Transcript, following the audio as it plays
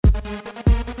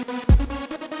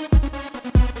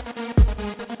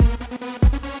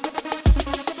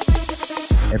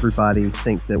everybody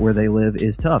thinks that where they live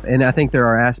is tough. And I think there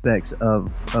are aspects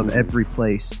of every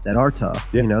place that are tough,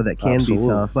 Yeah, that can absolutely.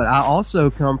 be tough. But I also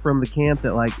come from the camp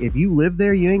that, like, if you live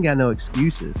there, you ain't got no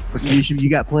excuses. You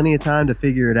got plenty of time to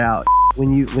figure it out.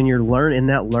 When you're in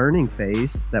that learning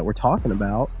phase that we're talking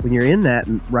about, when you're in that,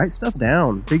 write stuff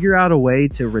down, figure out a way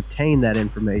to retain that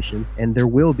information. And there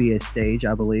will be a stage,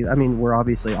 I believe. I mean, we're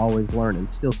obviously always learning,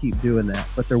 still keep doing that.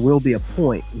 But there will be a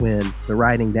point when the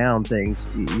writing down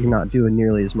things, you're not doing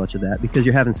nearly as much of that because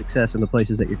you're having success in the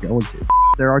places that you're going to.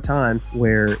 There are times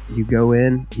where you go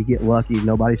in, you get lucky,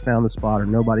 nobody's found the spot or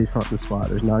nobody's hunting the spot.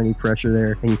 There's not any pressure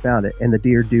there, and you found it. And the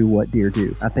deer do what deer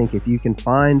do. I think if you can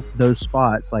find those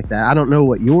spots like that, I don't know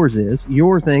what yours is.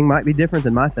 Your thing might be different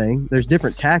than my thing. There's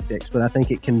different tactics, but I think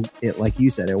it like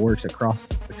you said, it works across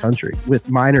the country with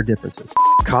minor differences.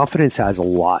 Confidence has a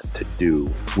lot to do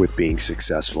with being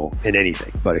successful in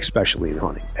anything, but especially in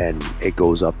hunting. And it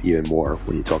goes up even more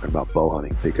when you're talking about bow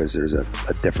hunting because there's a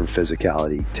different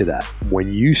physicality to that.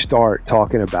 When you start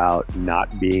talking about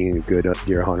not being a good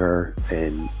deer hunter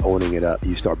and owning it up,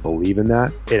 you start believing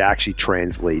that, it actually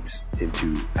translates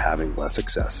into having less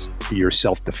success. You're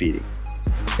self-defeating.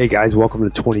 Hey guys, welcome to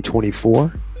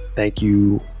 2024. Thank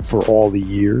you for all the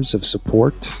years of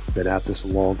support. Been at this a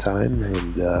long time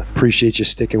and appreciate you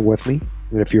sticking with me.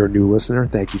 And if you're a new listener,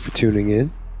 thank you for tuning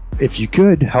in. If you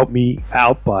could help me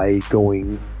out by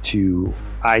going to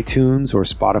iTunes or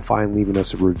Spotify and leaving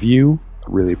us a review, I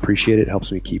really appreciate it. It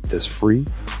helps me keep this free.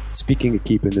 Speaking of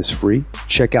keeping this free,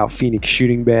 check out Phoenix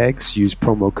Shooting Bags. Use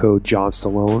promo code John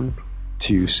Stallone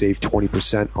to save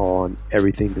 20% on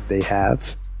everything that they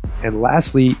have. And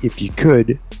lastly, if you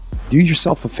could, do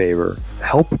yourself a favor,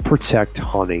 help protect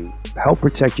hunting, help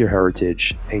protect your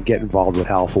heritage, and get involved with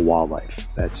Howl for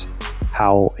Wildlife. That's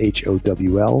Howl,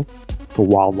 Howl, for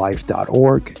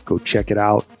wildlife.org. Go check it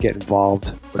out, get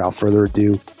involved. Without further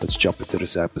ado, let's jump into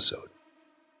this episode.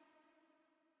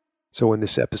 So in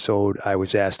this episode, I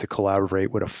was asked to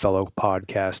collaborate with a fellow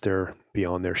podcaster, be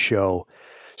on their show.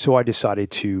 So I decided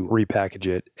to repackage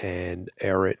it and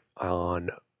air it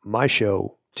on my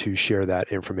show to share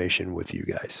that information with you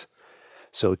guys.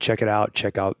 So check it out.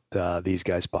 Check out these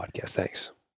guys' podcast.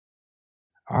 Thanks.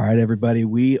 All right, everybody.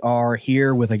 We are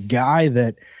here with a guy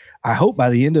that I hope by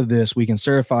the end of this, we can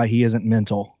certify he isn't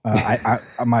mental.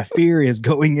 My fear is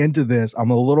going into this,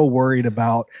 I'm a little worried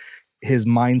about his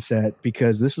mindset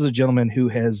because this is a gentleman who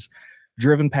has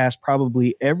driven past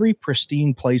probably every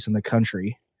pristine place in the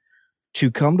country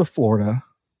to come to Florida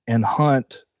and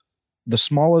hunt the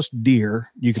smallest deer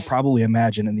you could probably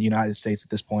imagine in the United States at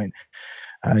this point.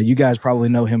 You guys probably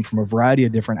know him from a variety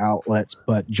of different outlets,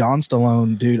 but John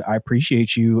Stallone, dude, I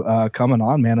appreciate you coming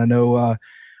on, man. I know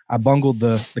I bungled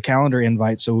the calendar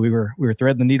invite, so we were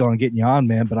threading the needle on getting you on,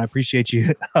 man. But I appreciate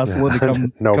you hustling to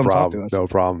come. No come problem. Talk to us. No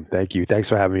problem. Thank you. Thanks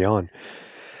for having me on.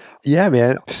 Yeah,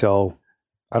 man. So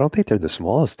I don't think they're the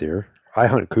smallest deer. I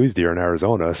hunt Coues deer in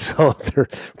Arizona, so they're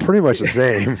pretty much the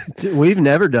same. We've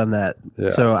never done that, Yeah.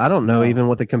 so I don't know even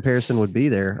what the comparison would be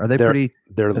there. Are they pretty?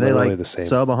 They're Are they literally like the same.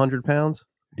 sub 100 pounds?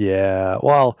 Yeah.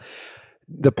 Well,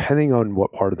 depending on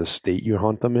what part of the state you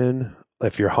hunt them in,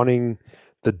 if you're hunting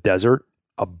the desert,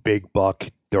 a big buck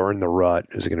during the rut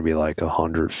is going to be like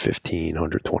 115,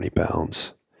 120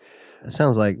 pounds. That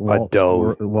sounds like Walt's,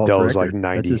 doe is record. like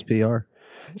 90. That's his PR.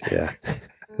 Yeah.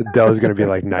 The doe is going to be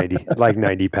like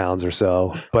 90 pounds or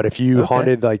so. But if you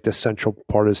hunted like the central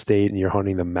part of the state and you're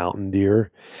hunting the mountain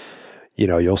deer,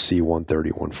 you'll see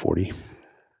 130, 140.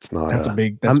 It's not. That's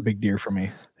a big deer for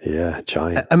me. Yeah,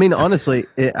 giant. I mean, honestly,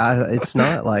 it's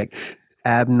not like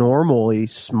abnormally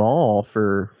small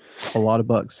for a lot of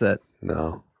bucks that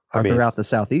No. are throughout the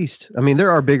Southeast. I mean, there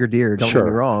are bigger deer, don't get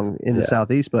me wrong, in the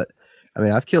Southeast, but I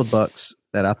mean, I've killed bucks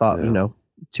that I thought,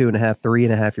 2.5,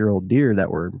 3.5-year-old deer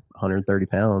that were 130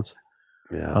 pounds.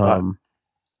 Yeah.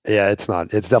 It's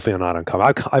definitely not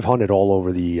uncommon. I've hunted all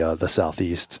over the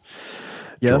Southeast.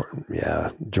 Yeah.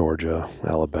 Georgia,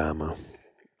 Alabama,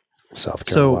 South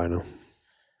Carolina. So,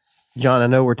 John, I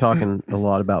know we're talking a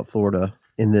lot about Florida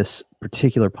in this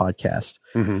particular podcast,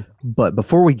 but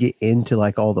before we get into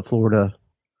like all the Florida,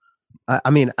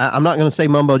 I'm not going to say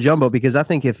mumbo jumbo because I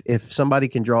think if somebody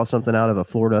can draw something out of a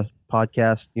Florida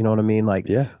podcast, you know what I mean? Like,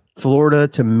 Florida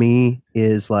to me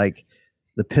is like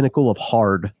the pinnacle of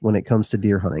hard when it comes to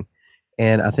deer hunting.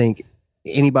 And I think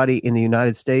anybody in the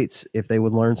United States, if they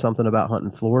would learn something about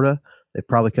hunting Florida, they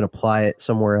probably can apply it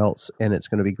somewhere else and it's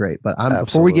going to be great. But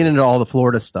before we get into all the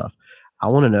Florida stuff, I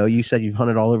want to know, you said you've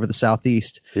hunted all over the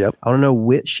Southeast. Yep. I want to know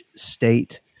which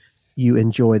state you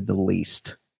enjoyed the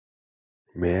least.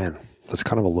 Man, that's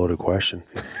kind of a loaded question.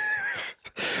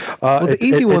 Well, the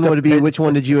easy one would be which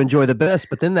one did you enjoy the best,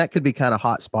 but then that could be kind of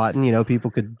hot spotting. You know, people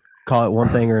could call it one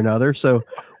thing or another. So,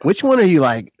 which one are you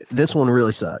like? This one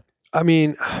really sucked. I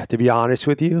mean, to be honest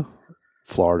with you,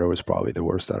 Florida was probably the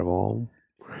worst out of all.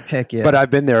 Heck yeah! But I've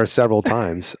been there several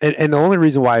times, and the only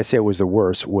reason why I say it was the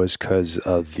worst was because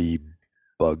of the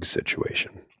bug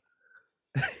situation.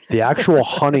 The actual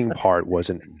hunting part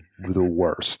wasn't the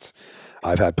worst.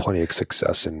 I've had plenty of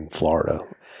success in Florida.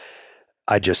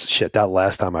 That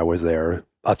last time I was there,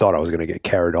 I thought I was going to get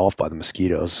carried off by the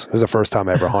mosquitoes. It was the first time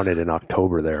I ever hunted in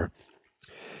October there.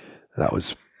 That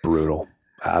was brutal.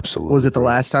 Absolutely. Was it the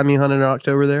last time you hunted in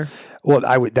October there? Well,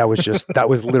 that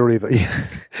was literally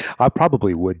I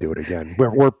probably would do it again.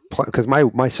 Because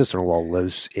my sister-in-law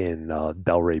lives in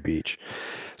Delray Beach.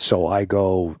 So I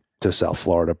go to South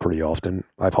Florida pretty often.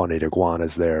 I've hunted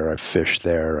iguanas there. I've fished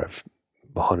there. I've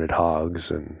hunted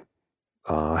hogs, and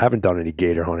I haven't done any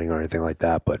gator hunting or anything like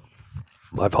that, but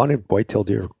I've hunted white-tailed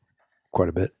deer quite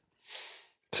a bit.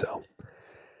 So,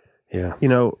 yeah. You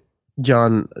know,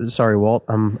 John, sorry, Walt.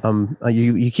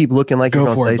 You keep looking like you're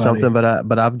going to say something,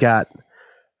 but I've got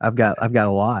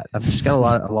a lot. I've just got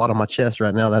a lot on my chest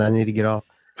right now that I need to get off.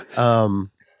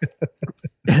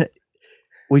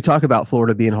 We talk about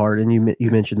Florida being hard, and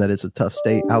you mentioned that it's a tough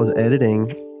state. I was editing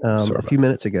a few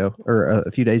minutes ago, or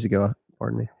a few days ago,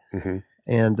 pardon me. Mm-hmm.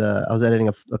 And I was editing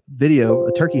a video,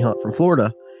 a turkey hunt from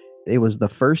Florida. It was the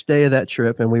first day of that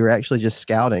trip, and we were actually just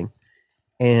scouting.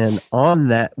 And on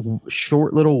that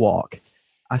short little walk,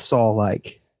 I saw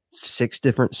like 6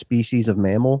 different species of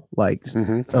mammal, like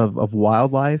of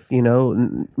wildlife, you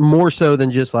know, more so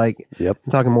than just like, I'm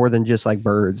talking more than just like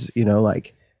birds, you know,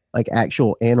 like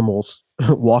actual animals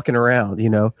walking around, you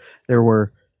know. There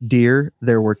were deer,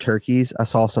 there were turkeys. I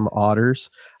saw some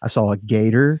otters. I saw a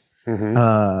gator.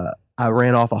 I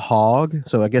ran off a hog.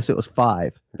 So I guess it was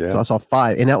 5. Yeah. So I saw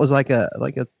 5, and that was like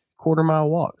a quarter-mile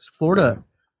walk. Florida. Yeah.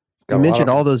 You mentioned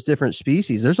all those different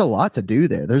species. There's a lot to do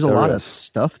there. There's a lot of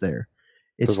stuff there.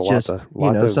 It's just,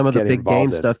 some of the big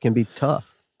game stuff can be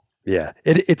tough. Yeah,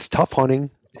 it's tough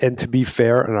hunting. And to be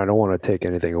fair, and I don't want to take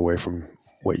anything away from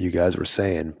what you guys were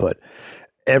saying, but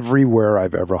everywhere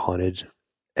I've ever hunted,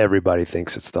 everybody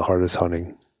thinks it's the hardest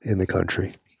hunting in the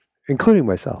country, including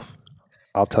myself.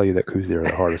 I'll tell you that Coues deer are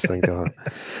the hardest thing to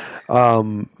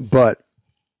hunt. But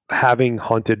having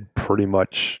hunted pretty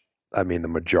much, I mean, the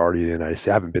majority of the United States,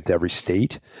 I haven't been to every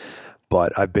state,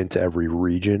 but I've been to every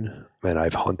region, and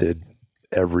I've hunted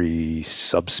every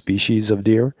subspecies of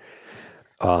deer.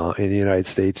 In the United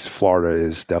States, Florida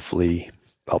is definitely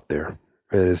up there.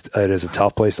 It is a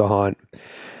tough place to hunt.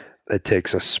 It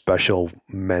takes a special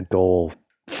mental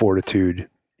fortitude.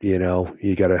 You know,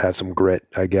 you got to have some grit,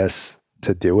 I guess,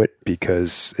 to do it,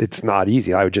 because it's not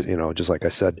easy. I would just like I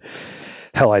said,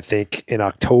 hell, I think in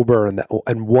October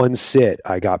and one sit,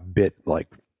 I got bit like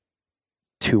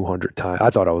 200 times. I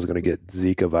thought I was going to get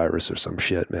Zika virus or some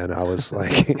shit, man. I was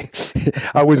like,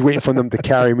 I was waiting for them to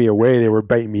carry me away. They were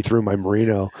biting me through my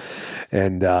merino.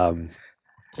 And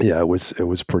it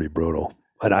was pretty brutal.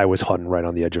 And I was hunting right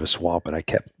on the edge of a swamp, and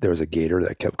there was a gator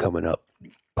that kept coming up,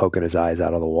 poking his eyes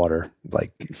out of the water,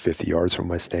 like 50 yards from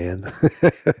my stand.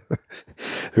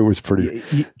 It was pretty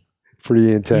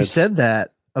intense. You said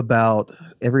that about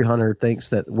every hunter thinks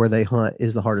that where they hunt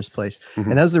is the hardest place.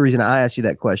 And that was the reason I asked you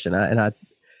that question. I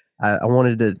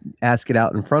wanted to ask it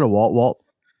out in front of Walt. Walt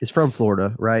is from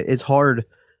Florida, right? It's hard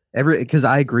because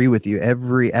I agree with you.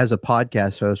 As a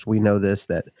podcast host, we know this,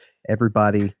 that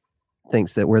everybody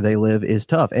thinks that where they live is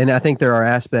tough. And I think there are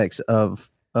aspects of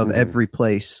every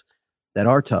place that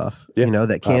are tough,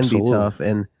 that can be tough.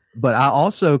 But I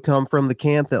also come from the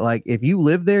camp that, like, if you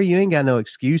live there, you ain't got no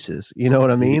excuses. You know what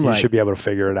I mean? You should be able to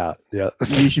figure it out. Yeah.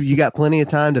 You got plenty of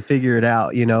time to figure it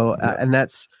out, and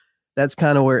that's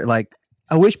kind of where, like,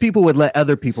 I wish people would let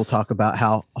other people talk about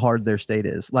how hard their state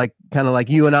is. Like, kind of like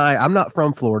you and I'm not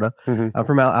from Florida.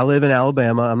 I live in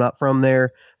Alabama. I'm not from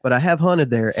there, but I have hunted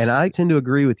there, and I tend to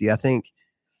agree with you. I think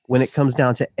when it comes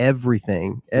down to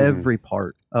everything, every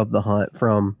part of the hunt,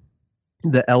 from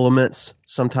the elements,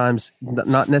 sometimes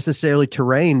not necessarily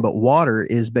terrain, but water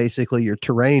is basically your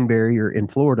terrain barrier in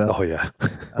Florida. Oh yeah.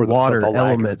 Water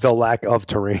elements, the lack of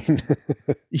terrain.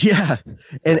 Yeah.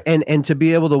 And to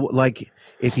be able to, like,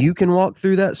 if you can walk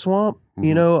through that swamp,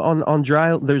 on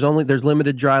dry, there's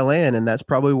limited dry land. And that's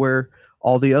probably where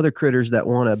all the other critters that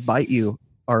want to bite you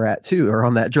are at too, or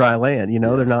on that dry land,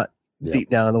 they're not deep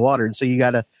down in the water. And so you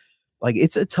gotta, like,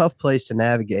 it's a tough place to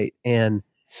navigate. And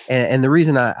the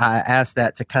reason I asked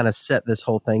that to kind of set this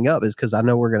whole thing up is because I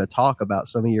know we're going to talk about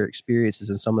some of your experiences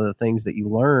and some of the things that you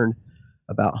learned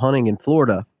about hunting in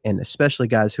Florida, and especially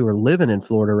guys who are living in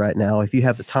Florida right now. If you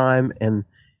have the time and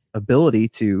ability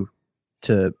to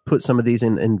put some of these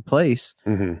in place,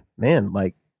 man,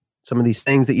 like some of these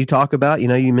things that you talk about,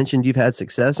 you mentioned you've had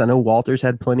success. I know Walter's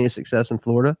had plenty of success in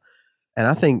Florida. And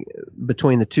I think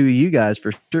between the two of you guys,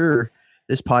 for sure,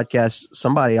 this podcast,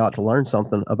 somebody ought to learn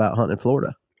something about hunting in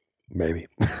Florida. Maybe.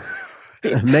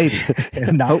 Maybe.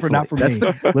 not for me.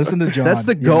 Listen to John. That's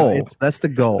the goal. That's the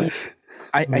goal.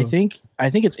 I think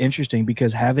it's interesting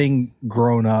because having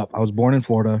grown up, I was born in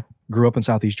Florida, grew up in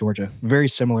Southeast Georgia, very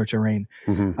similar terrain.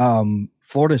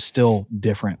 Florida is still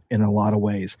different in a lot of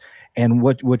ways. And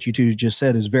what you two just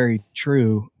said is very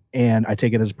true. And I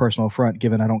take it as a personal affront,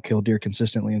 given I don't kill deer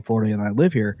consistently in Florida and I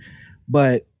live here.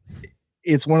 But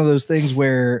it's one of those things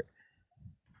where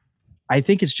I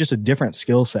think it's just a different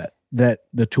skill set that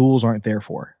the tools aren't there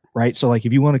for, right? So like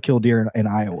if you want to kill deer in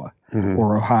Iowa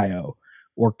or Ohio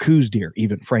or Coues deer,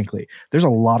 even frankly, there's a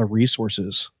lot of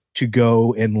resources to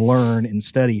go and learn and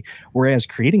study. Whereas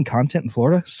creating content in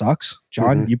Florida sucks.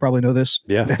 John, you probably know this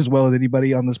as well as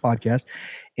anybody on this podcast.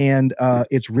 And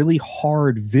it's really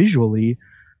hard visually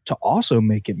to also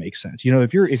make it make sense.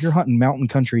 If you're hunting mountain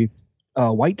country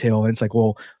whitetail, and it's like,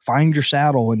 well, find your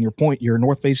saddle and your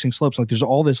north facing slopes. Like there's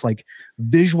all this like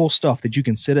visual stuff that you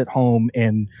can sit at home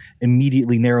and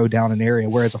immediately narrow down an area.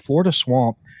 Whereas a Florida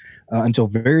swamp, until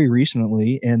very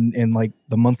recently, and like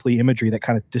the monthly imagery that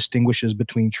kind of distinguishes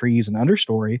between trees and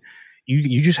understory,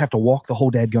 you just have to walk the whole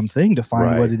dadgum thing to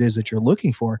find what it is that you're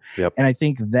looking for. Yep. And I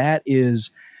think that is,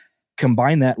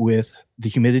 combine that with the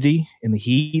humidity and the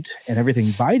heat and everything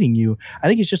biting you, I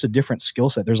think it's just a different skill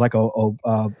set. There's like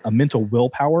a mental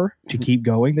willpower to keep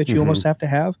going that you almost have to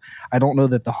have. I don't know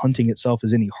that the hunting itself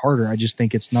is any harder. I just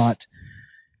think it's not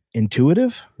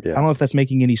intuitive. I don't know if that's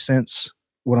making any sense,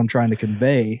 what I'm trying to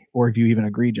convey, or if you even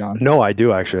agree, John. No, I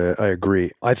do actually. I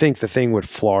agree. I think the thing with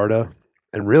Florida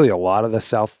and really a lot of the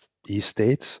Southeast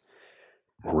states,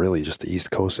 really just the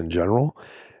East Coast in general,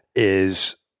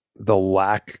 is the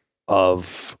lack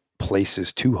of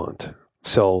places to hunt.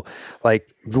 So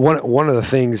like one of the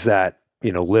things that,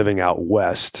 living out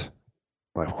west,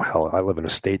 like, hell, I live in a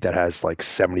state that has like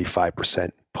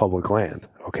 75% public land.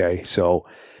 Okay. So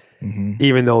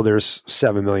even though there's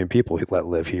 7 million people that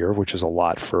live here, which is a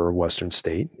lot for a Western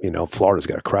state, Florida's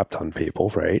got a crap ton of people,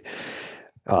 right?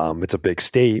 It's a big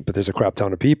state, but there's a crap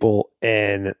ton of people,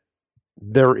 and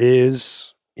there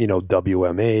is,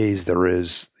 WMAs, there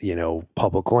is,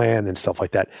 public land and stuff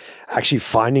like that. Actually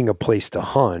finding a place to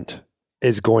hunt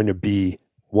is going to be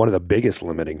one of the biggest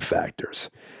limiting factors.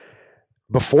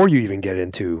 Before you even get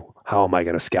into how am I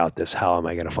going to scout this? How am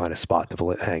I going to find a spot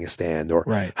to hang a stand? Or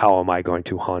how am I going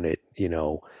to hunt it?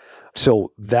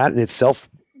 So that in itself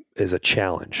is a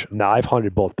challenge. Now I've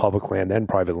hunted both public land and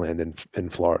private land in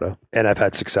Florida, and I've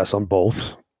had success on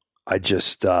both. I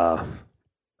just, I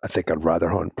think I'd rather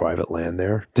hunt private land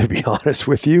there, to be honest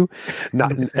with you.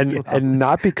 And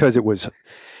not because it was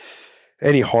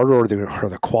any harder or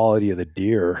the quality of the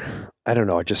deer. I don't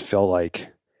know. I just felt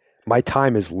like my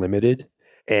time is limited,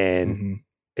 and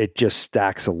it just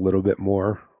stacks a little bit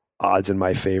more odds in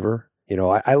my favor.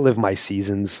 I live my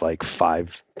seasons like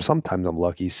 5, sometimes I'm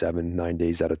lucky 7, 9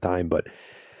 days at a time. But,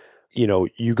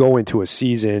 you go into a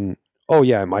season,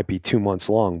 it might be 2 months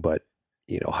long, but,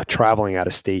 traveling out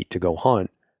of state to go hunt,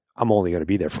 I'm only going to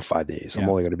be there for 5 days. I'm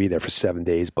only going to be there for 7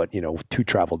 days, but 2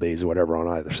 travel days or whatever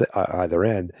on either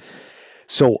end.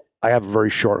 So I have a very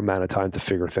short amount of time to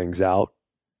figure things out.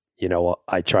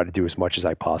 I try to do as much as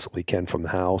I possibly can from the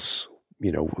house,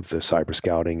 with the cyber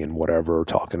scouting and whatever,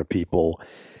 talking to people.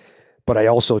 But I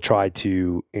also try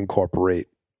to incorporate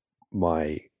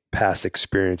my past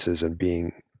experiences and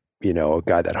being, a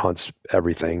guy that hunts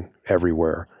everything,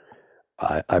 everywhere.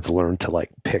 I've learned to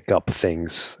like pick up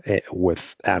things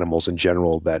with animals in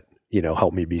general that,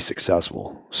 help me be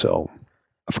successful. So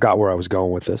I forgot where I was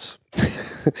going with this,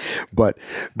 but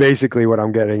basically what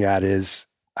I'm getting at is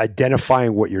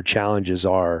identifying what your challenges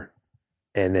are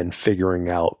and then figuring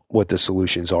out what the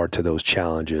solutions are to those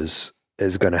challenges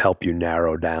is going to help you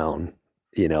narrow down,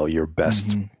 your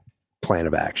best plan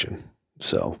of action.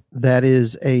 So that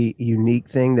is a unique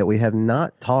thing that we have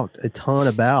not talked a ton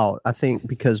about. I think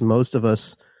because most of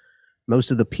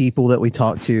the people that we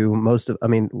talk to,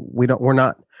 we're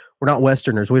not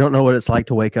Westerners. We don't know what it's like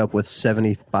to wake up with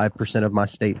 75% of my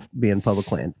state being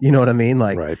public land. You know what I mean?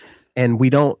 Like, right. And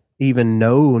we don't even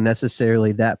know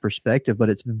necessarily that perspective, but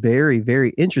it's very,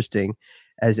 very interesting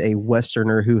as a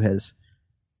Westerner who has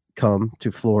come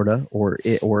to Florida or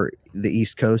the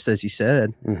East Coast, as you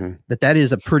said, that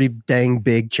is a pretty dang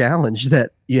big challenge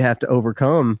that you have to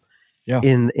overcome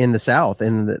in the South.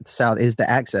 And the South is the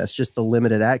access, just the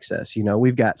limited access.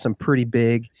 We've got some pretty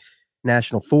big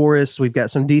national forests. We've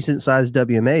got some decent sized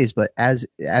WMAs, but as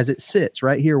it sits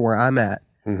right here where I'm at,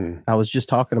 I was just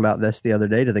talking about this the other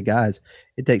day to the guys.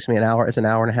 It takes me an hour. It's an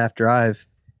hour and a half drive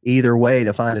either way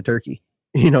to find a turkey.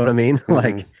 You know what I mean?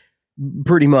 Like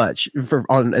pretty much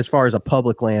as far as a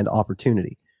public land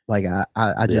opportunity. Like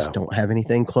I just don't have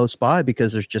anything close by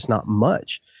because there's just not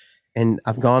much. And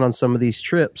I've gone on some of these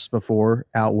trips before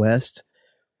out west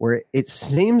where it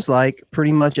seems like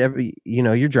pretty much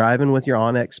you're driving with your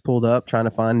Onyx pulled up trying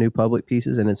to find new public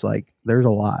pieces. And it's like, there's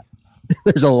a lot,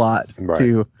 there's a lot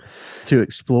to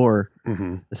explore.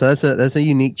 So that's a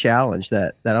unique challenge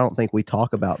that I don't think we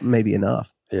talk about maybe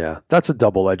enough. Yeah. That's a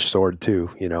double-edged sword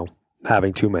too,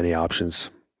 having too many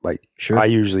options. Like I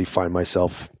usually find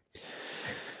myself,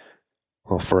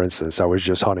 well, for instance, I was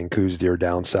just hunting Coues deer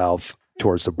down south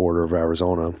towards the border of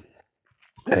Arizona.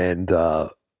 And,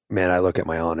 man, I look at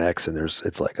my Onyx and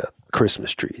it's like a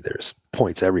Christmas tree. There's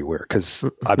points everywhere because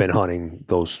I've been hunting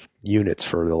those units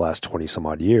for the last 20 some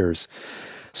odd years.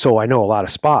 So I know a lot of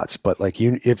spots, but like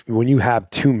when you have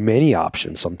too many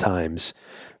options, sometimes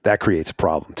that creates a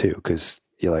problem too. Cause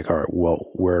you're like, all right, well,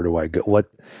 where do I go?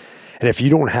 And if you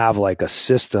don't have like a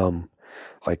system,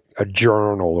 like a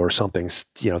journal or something,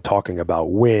 talking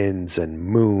about winds and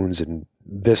moons and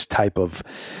this type of,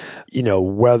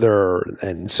 weather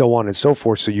and so on and so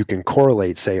forth. So you can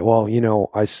correlate, say, well,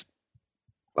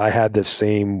 I had the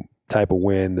same type of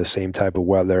wind, the same type of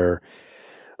weather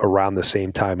around the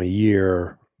same time of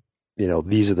year.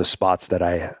 These are the spots that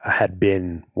I had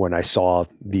been when I saw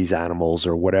these animals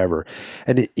or whatever.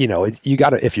 And you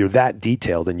gotta, if you're that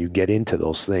detailed and you get into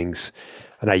those things,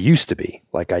 and I used to be,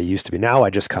 now I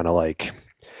just kind of like,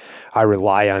 I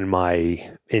rely on my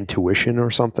intuition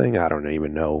or something. I don't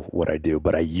even know what I do,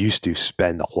 but I used to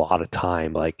spend a lot of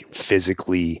time like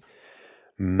physically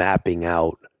mapping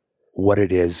out what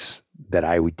it is that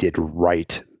I did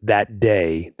right that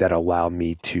day that allowed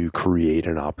me to create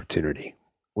an opportunity.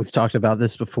 We've talked about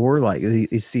this before. Like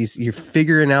you're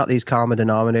figuring out these common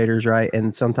denominators, right?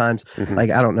 And sometimes like,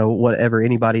 I don't know, whatever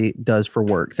anybody does for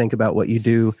work, think about what you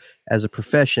do as a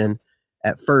profession.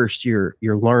 At first you're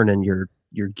learning,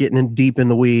 you're getting in deep in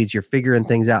the weeds, you're figuring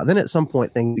things out. Then at some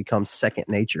point things become second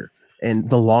nature. And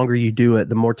the longer you do it,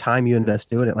 the more time you invest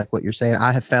doing it. Like what you're saying,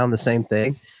 I have found the same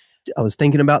thing. I was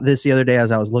thinking about this the other day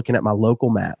as I was looking at my local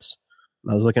maps.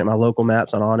 I was looking at my local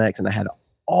maps on Onyx and I had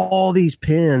all these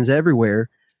pins everywhere,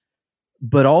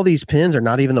 but all these pins are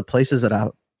not even the places that I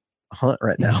hunt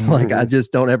right now. Like I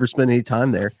just don't ever spend any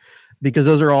time there because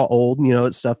those are all old,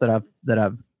 it's stuff that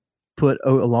I've put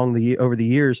over the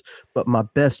years, but my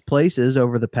best places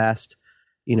over the past,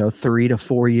 3 to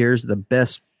 4 years, the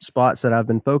best spots that I've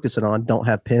been focusing on don't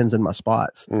have pins in my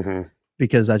spots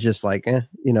because I just like,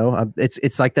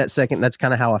 it's like that second, that's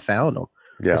kind of how I found them.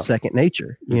 Yeah. Second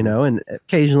nature, and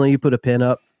occasionally you put a pin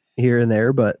up here and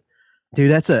there, but dude,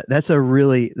 that's a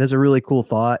really cool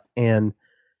thought. And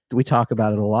we talk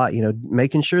about it a lot,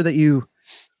 making sure that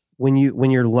when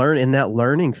you're in that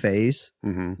learning phase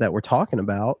that we're talking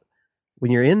about,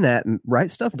 when you're in that,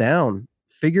 write stuff down,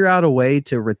 figure out a way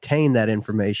to retain that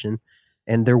information.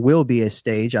 And there will be a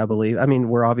stage, I believe. I mean,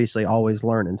 we're obviously always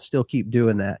learning, still keep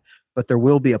doing that, but there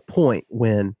will be a point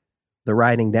when the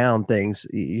writing down things,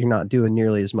 you're not doing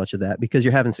nearly as much of that because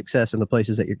you're having success in the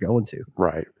places that you're going to.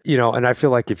 Right. And I feel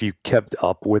like if you kept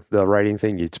up with the writing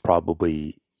thing, you'd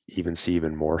probably even see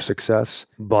even more success.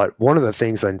 But one of the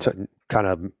things kind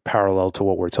of parallel to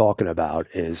what we're talking about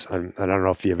is, and I don't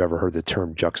know if you've ever heard the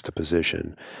term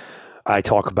juxtaposition. I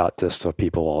talk about this to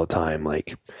people all the time.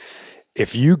 Like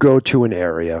if you go to an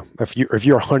area, if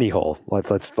you're a honey hole,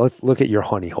 let's look at your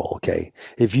honey hole. Okay.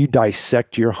 If you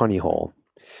dissect your honey hole,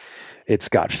 it's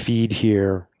got feed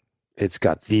here. It's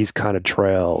got these kind of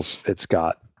trails. It's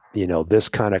got, this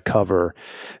kind of cover.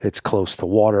 It's close to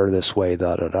water this way,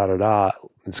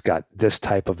 It's got this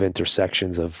type of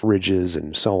intersections of ridges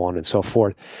and so on and so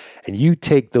forth. And you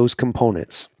take those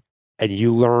components and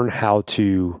you learn how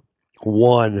to,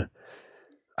 one,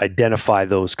 identify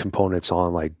those components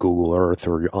on like Google Earth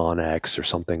or Onyx or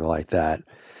something like that.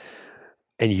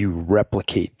 And you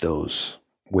replicate those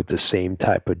with the same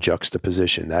type of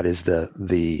juxtaposition. That is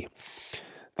the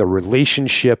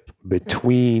relationship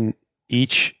between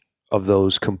each of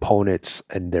those components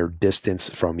and their distance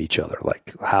from each other,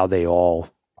 like how they all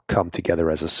come together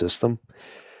as a system.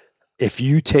 If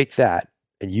you take that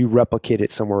and you replicate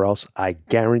it somewhere else, I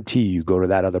guarantee you go to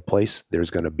that other place,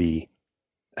 there's going to be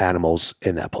animals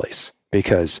in that place,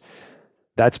 because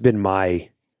that's been my,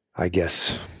 I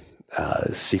guess,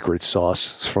 secret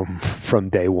sauce from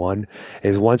day one,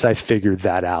 is once I figured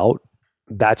that out,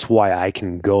 that's why I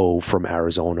can go from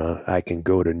Arizona, I can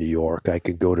go to New York, I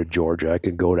could go to Georgia, I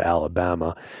could go to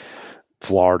Alabama,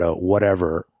 Florida,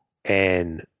 whatever,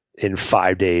 and in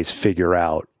 5 days figure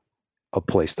out a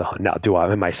place to hunt. Now,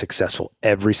 am I successful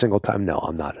every single time? No,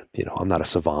 I'm not. I'm not a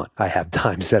savant. I have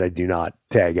times that I do not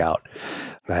tag out.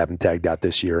 I haven't tagged out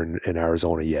this year in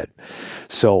Arizona yet.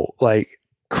 So, like,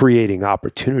 creating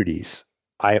opportunities,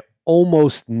 I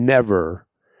almost never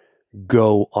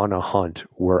go on a hunt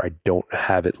where I don't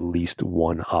have at least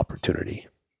one opportunity.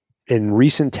 In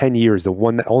recent 10 years,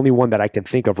 the only one that I can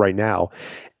think of right now,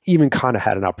 even kind of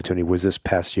had an opportunity, was this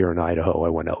past year in Idaho. I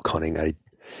went elk hunting. I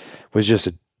was just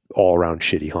an all-around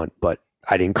shitty hunt, but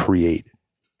I didn't create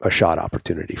a shot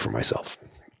opportunity for myself.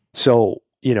 So,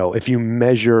 if you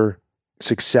measure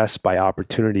success by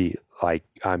opportunity, like,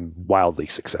 I'm wildly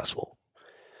successful,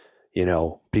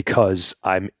 because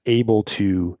I'm able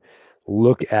to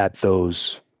look at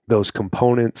those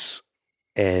components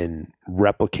and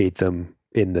replicate them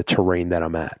in the terrain that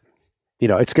I'm at.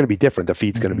 It's going to be different. The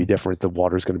feed's going to be different. The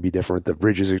water's going to be different. The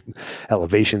ridges,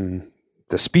 elevation,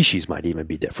 the species might even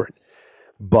be different.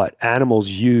 But animals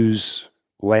use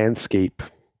landscape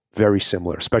very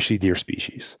similar, especially deer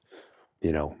species.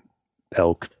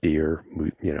 Elk, deer,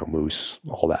 moose,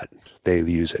 all that. They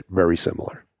use it very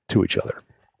similar to each other.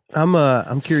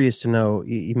 I'm curious to know.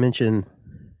 You mentioned,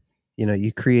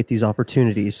 you create these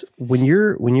opportunities. When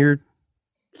you're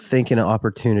thinking of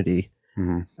opportunity,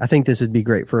 I think this would be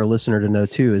great for a listener to know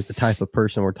too, is the type of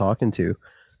person we're talking to.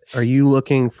 Are you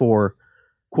looking for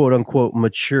quote unquote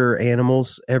mature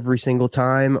animals every single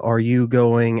time? Are you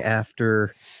going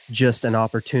after just an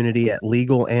opportunity at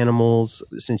legal animals,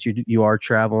 since you are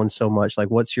traveling so much? Like,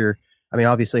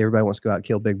 obviously everybody wants to go out and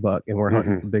kill big buck, and we're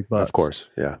hunting for big bucks. Of course.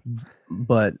 Yeah.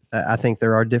 But I think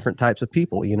there are different types of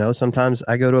people. Sometimes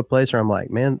I go to a place where I'm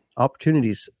like, man,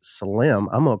 opportunity's slim.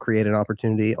 I'm going to create an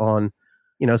opportunity on,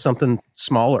 something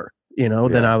smaller,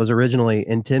 than I was originally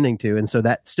intending to. And so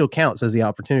that still counts as the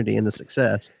opportunity and the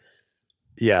success.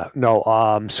 Yeah,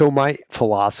 no. So my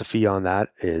philosophy on that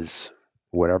is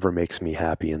whatever makes me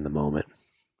happy in the moment.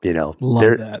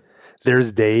 Love that.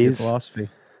 There's days. Good philosophy.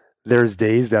 There's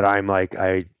days that I'm like,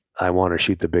 I want to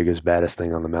shoot the biggest, baddest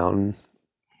thing on the mountain,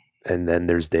 and then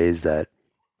there's days that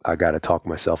I got to talk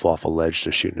myself off a ledge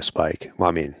to shooting a spike. Well,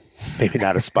 I mean, maybe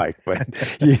not a spike, but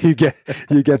you get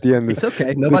the end. It's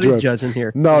okay. Nobody's judging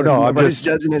here. No. Nobody's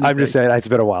judging anything. I'm just saying it's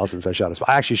been a while since I shot a spike.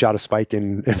 I actually shot a spike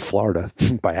in Florida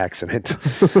by accident.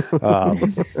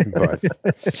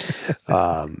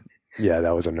 Yeah,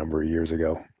 that was a number of years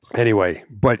ago. Anyway,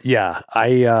 but yeah,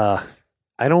 I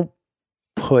don't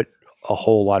put a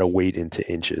whole lot of weight into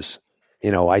inches.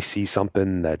 I see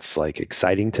something that's like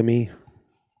exciting to me,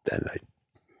 then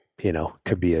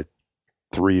could be a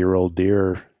 3-year-old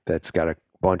deer that's got a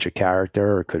bunch of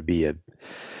character, or it could be a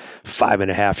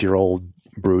 5.5-year-old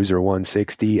bruiser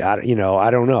 160. I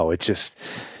don't know. It's just,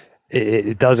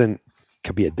 it doesn't,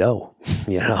 could be a doe,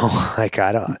 like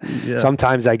I don't,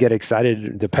 sometimes I get excited.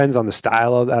 It depends on the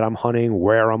style that I'm hunting,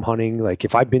 where I'm hunting. Like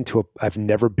if I've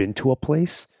never been to a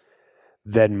place,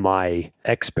 then my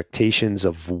expectations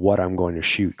of what I'm going to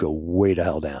shoot go way to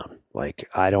hell down. Like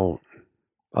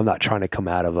I'm not trying to come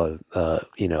out of with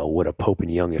a Pope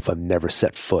and Young if I've never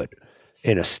set foot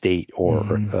in a state or,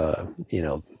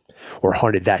 or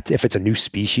hunted that. If it's a new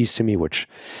species to me, which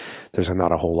there's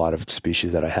not a whole lot of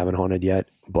species that I haven't hunted yet,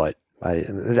 but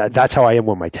that's how I am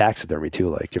with my taxidermy too.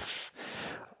 Like if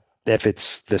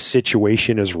it's the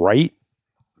situation is right,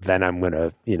 then I'm going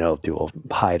to, do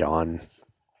a hide on,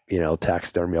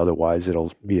 taxidermy. Otherwise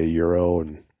it'll be a Euro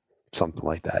and something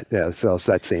like that. Yeah. So it's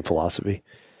that same philosophy.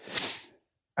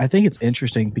 I think it's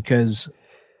interesting because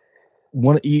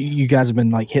you guys have been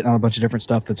like hitting on a bunch of different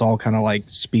stuff that's all kind of like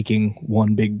speaking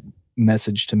one big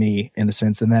message to me in a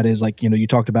sense. And that is like, you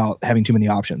talked about having too many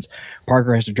options.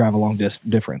 Parker has to drive a long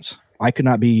difference. I could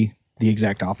not be the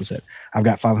exact opposite. I've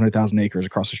got 500,000 acres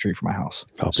across the street from my house.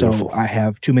 Oh, so I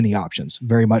have too many options,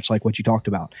 very much like what you talked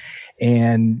about.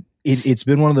 And it's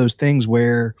been one of those things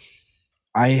where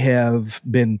I have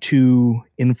been too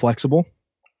inflexible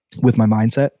with my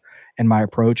mindset and my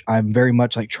approach. I'm very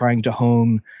much like trying to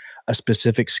hone a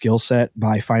specific skill set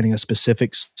by finding a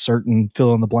specific certain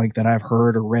fill in the blank that I've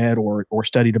heard or read or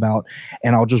studied about.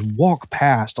 And I'll just walk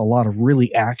past a lot of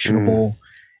really actionable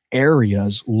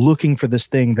areas looking for this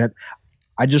thing that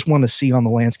I just want to see on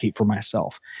the landscape for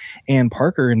myself. And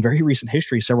Parker in very recent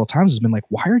history several times has been like,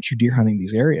 why aren't you deer hunting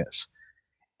these areas?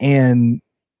 And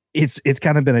it's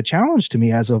kind of been a challenge to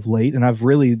me as of late. And I've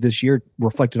really this year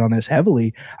reflected on this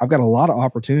heavily. I've got a lot of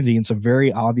opportunity in some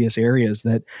very obvious areas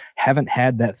that haven't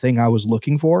had that thing I was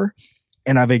looking for.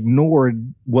 and I've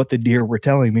ignored what the deer were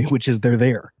telling me, which is they're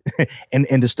there, and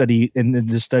to study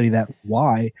that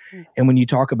why. And when you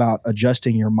talk about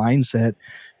adjusting your mindset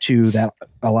to that,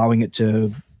 allowing it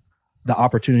to the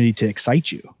opportunity to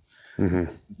excite you,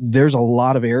 there's a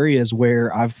lot of areas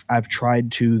where I've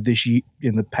tried to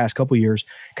in the past couple of years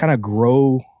kind of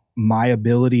grow my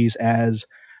abilities as,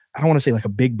 I don't want to say like a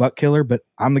big buck killer, but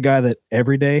I'm the guy that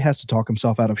every day has to talk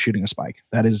himself out of shooting a spike.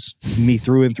 That is me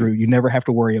through and through. You never have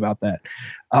to worry about that.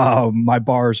 My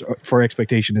bars for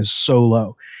expectation is so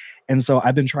low. And so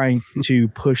I've been trying to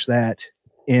push that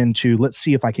into, let's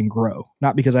see if I can grow,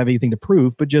 not because I have anything to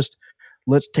prove, but just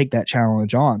let's take that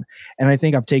challenge on. And I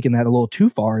think I've taken that a little too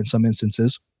far in some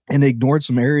instances and ignored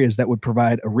some areas that would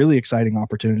provide a really exciting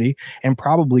opportunity and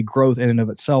probably growth in and of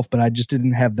itself. But I just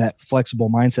didn't have that flexible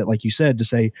mindset, like you said, to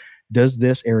say, does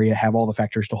this area have all the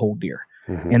factors to hold deer?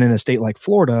 And in a state like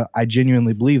Florida, I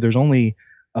genuinely believe there's only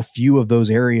a few of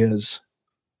those areas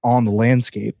on the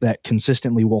landscape that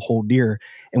consistently will hold deer.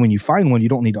 And when you find one, you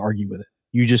don't need to argue with it.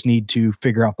 You just need to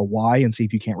figure out the why and see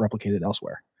if you can't replicate it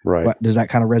elsewhere. Right. But does that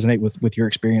kind of resonate with your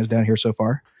experience down here so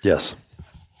far? Yes.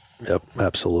 Yep.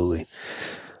 Absolutely.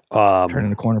 Turn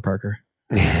in the corner, Parker.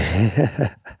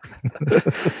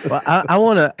 Well,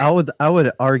 I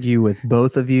would argue with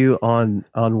both of you on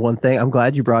one thing. I'm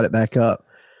glad you brought it back up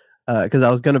because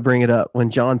I was going to bring it up when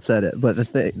John said it. But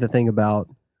the thing about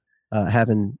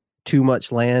having too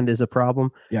much land is a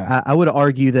problem. Yeah, I would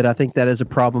argue that I think that is a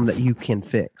problem that you can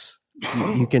fix.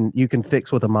 You can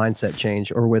fix with a mindset change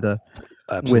or with a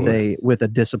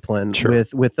discipline. Sure.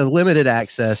 With the limited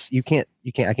access. I can't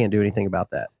do anything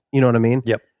about that. You know what I mean?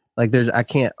 Yep. Like I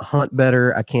can't hunt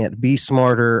better. I can't be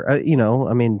smarter.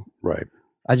 Right.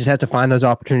 I just have to find those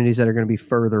opportunities that are going to be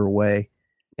further away.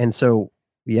 And so,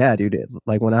 yeah, dude,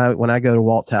 like when I go to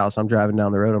Walt's house, I'm driving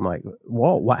down the road. I'm like,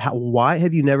 Walt, why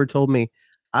have you never told me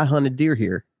I hunted deer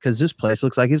here? Because this place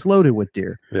looks like it's loaded with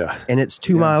deer. Yeah. And it's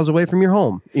 2 miles away from your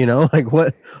home. Like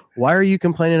why are you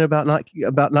complaining about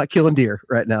not killing deer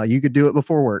right now? You could do it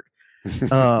before work.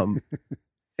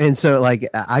 And so like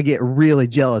I get really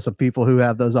jealous of people who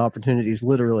have those opportunities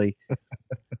literally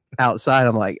outside.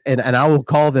 I'm like, and I will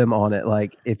call them on it.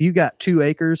 Like if you got 2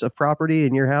 acres of property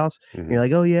in your house, you're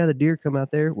like, oh yeah, the deer come out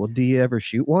there. Well, do you ever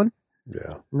shoot one?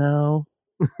 Yeah. No.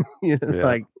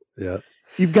 Like, yeah,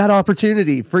 you've got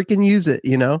opportunity, freaking use it,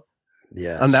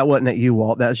 Yeah. That wasn't at you,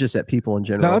 Walt. That was just at people in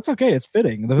general. No, that's okay. It's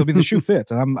fitting. The shoe fits,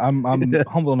 and I'm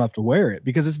humble enough to wear it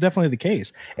because it's definitely the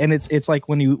case. And it's like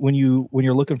when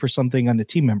you're looking for something on a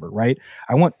team member, right?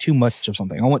 I want too much of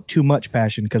something. I want too much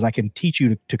passion because I can teach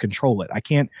you to control it. I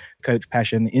can't coach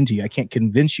passion into you. I can't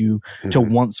convince you to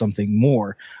want something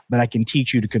more, but I can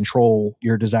teach you to control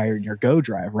your desire and your go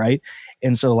drive, right?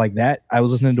 And so like that, I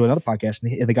was listening to another podcast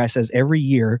and the guy says every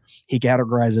year he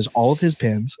categorizes all of his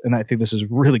pins. And I think this is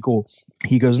really cool.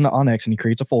 He goes into Onyx and he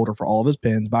creates a folder for all of his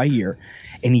pins by year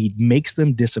and he makes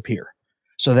them disappear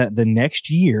so that the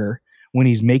next year when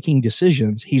he's making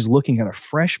decisions, he's looking at a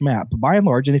fresh map by and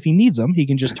large. And if he needs them, he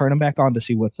can just turn them back on to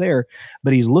see what's there.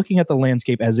 But he's looking at the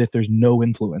landscape as if there's no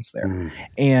influence there.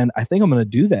 And I think I'm going to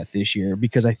do that this year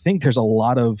because I think there's a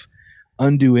lot of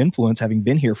undue influence having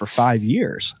been here for 5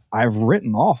 years. I've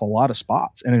written off a lot of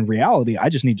spots. And in reality, I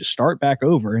just need to start back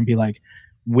over and be like,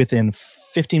 within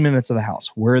 15 minutes of the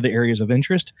house, where are the areas of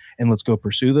interest? And let's go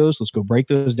pursue those. Let's go break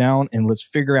those down and let's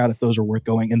figure out if those are worth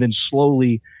going and then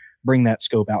slowly bring that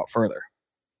scope out further.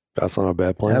 That's not a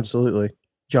bad plan. Absolutely.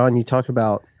 John, you talked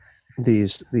about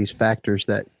these factors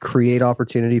that create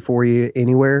opportunity for you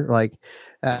anywhere. Like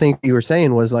I think you were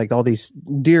saying was like all these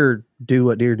deer do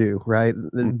what deer do, right?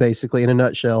 Basically in a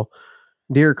nutshell,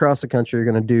 deer across the country are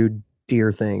going to do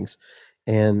deer things.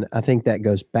 And I think that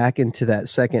goes back into that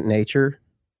second nature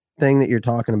thing that you're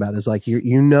talking about is like,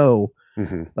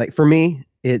 like for me,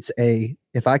 it's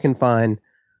if I can find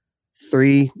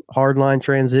 3 hardline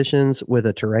transitions with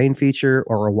a terrain feature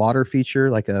or a water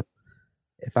feature,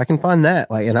 if I can find that,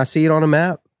 and I see it on a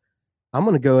map, I'm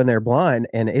going to go in there blind.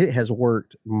 And it has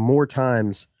worked more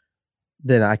times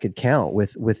than I could count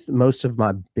with most of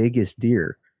my biggest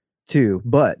deer too,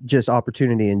 but just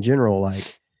opportunity in general.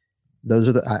 Like those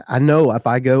are I know if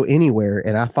I go anywhere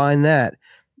and I find that,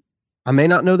 I may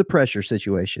not know the pressure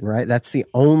situation, right? That's the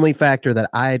only factor that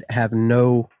I'd have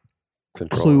no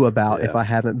clue about if I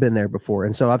haven't been there before.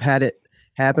 And so I've had it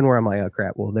happen where I'm like, oh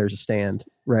crap, well, there's a stand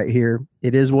right here.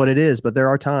 It is what it is. But there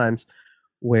are times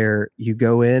where you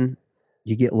go in,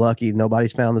 you get lucky,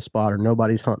 nobody's found the spot or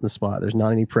nobody's hunting the spot. There's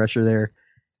not any pressure there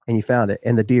and you found it.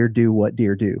 And the deer do what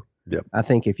deer do. Yep. I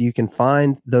think if you can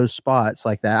find those spots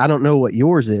like that, I don't know what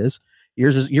yours is.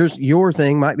 Your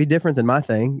thing might be different than my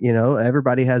thing.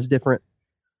 Everybody has different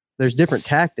there's different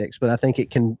tactics, but I think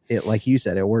it like you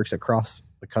said, it works across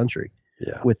the country.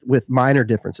 Yeah. With minor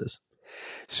differences.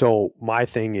 So my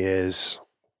thing is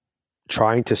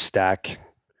trying to stack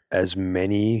as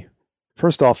many.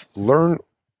 First off, learn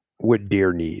what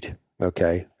deer need,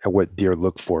 okay, and what deer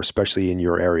look for, especially in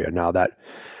your area. Now that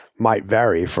might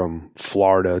vary from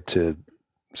Florida to.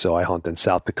 So I hunt in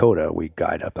South Dakota.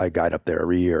 I guide up there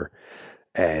every year,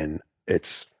 and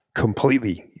it's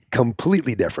completely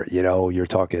different. You know, you're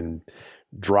talking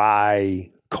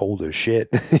dry, cold as shit.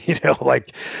 You know,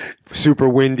 like super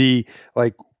windy.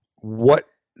 Like, what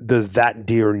does that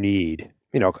deer need?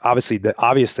 You know, obviously the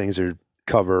obvious things are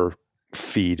cover,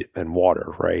 feed, and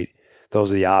water, right?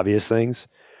 Those are the obvious things,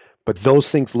 but those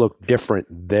things look different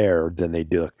there than they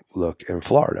do look in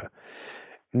Florida.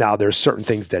 Now, there's certain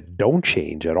things that don't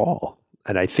change at all,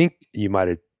 and I think you might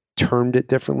have termed it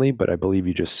differently, but I believe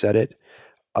you just said it.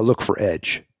 I look for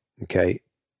edge. Okay,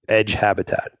 edge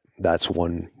habitat. That's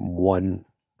one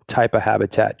type of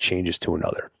habitat changes to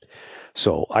another.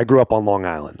 So I grew up on Long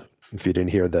Island. If you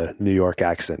didn't hear the New York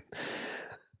accent.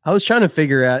 I was trying to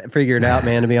figure it out,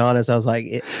 man. To be honest, I was like,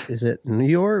 "Is it New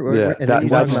York?" Or, yeah, and then you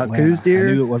talking about Coues deer.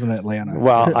 I knew it wasn't Atlanta.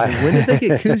 Well, when did they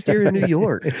get Coues deer in New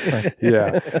York?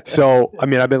 Yeah. So, I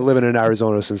mean, I've been living in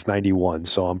Arizona since '91,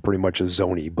 so I'm pretty much a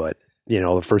zonie. But you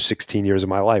know, the first 16 years of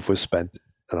my life was spent,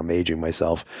 and I'm aging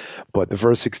myself, but the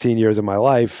first 16 years of my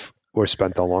life were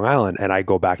spent on Long Island, and I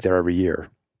go back there every year,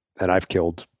 and I've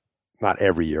killed, not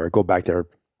every year, I go back there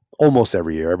almost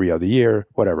every year, every other year,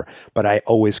 whatever. But I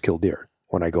always kill deer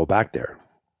when I go back there.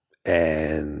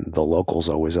 And the locals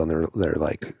always they're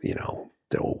like, you know,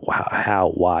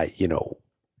 how, why, you know,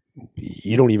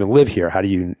 you don't even live here. How do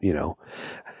you know?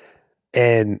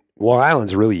 And Long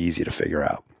Island's really easy to figure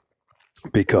out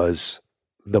because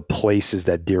the places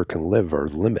that deer can live are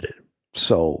limited.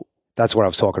 So that's what I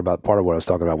was talking about. Part of what I was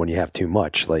talking about when you have too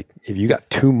much, like if you got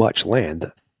too much land,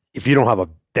 if you don't have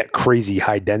that crazy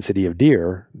high density of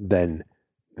deer, then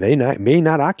they may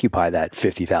not occupy that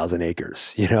 50,000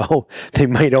 acres. You know, they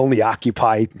might only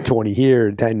occupy 20 here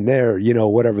and 10 there, you know,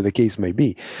 whatever the case may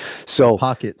be. So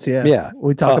pockets. Yeah. Yeah.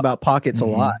 We talk about pockets a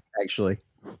lot, actually.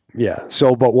 Yeah.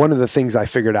 So, but one of the things I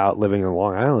figured out living on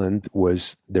Long Island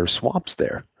was there's swamps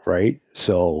there. Right.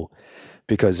 So,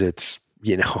 because it's,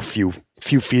 you know, a few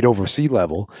feet over sea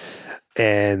level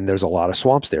and there's a lot of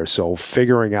swamps there. So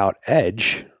figuring out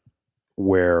edge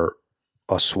where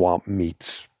a swamp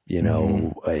meets, you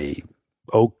know, a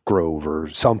oak grove or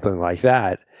something like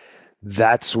that,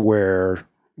 that's where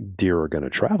deer are going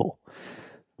to travel.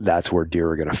 That's where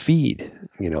deer are going to feed,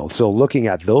 you know. So looking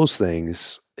at those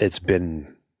things, it's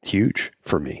been huge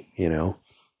for me, you know.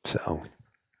 So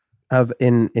I've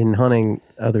in hunting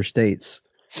other states,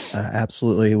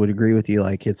 absolutely would agree with you.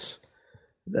 Like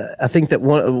I think that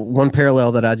one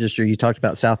parallel that I just drew, you talked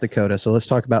about South Dakota. So let's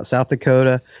talk about South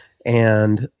Dakota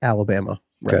and Alabama,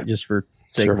 right? Okay. Just for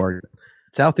sake of argument.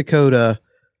 South Dakota,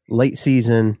 late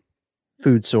season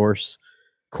food source,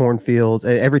 cornfields,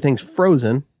 everything's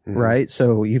frozen, right?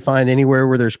 So you find anywhere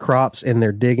where there's crops and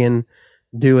they're digging,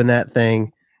 doing that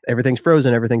thing, everything's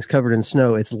frozen, everything's covered in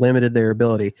snow. It's limited their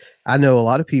ability. I know a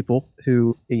lot of people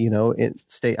who, you know,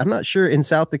 I'm not sure in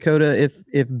South Dakota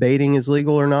if baiting is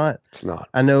legal or not. It's not.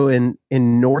 I know in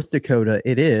North Dakota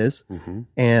it is.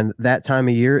 And that time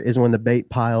of year is when the bait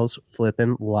piles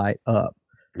flipping light up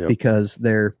because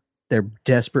they're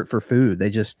desperate for food.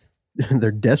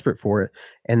 They're desperate for it.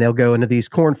 And they'll go into these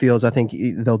cornfields. I think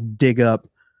they'll dig up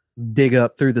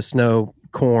through the snow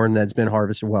corn that's been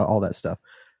harvested, all that stuff.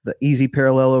 The easy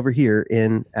parallel over here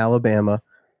in Alabama,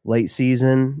 late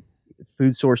season,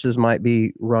 food sources might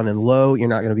be running low. You're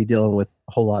not going to be dealing with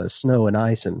a whole lot of snow and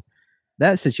ice and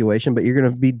that situation, but you're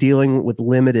going to be dealing with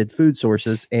limited food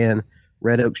sources, and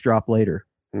red oaks drop later,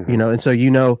 you know? And so, you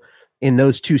know, in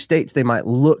those two states, they might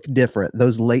look different.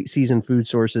 Those late season food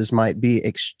sources might be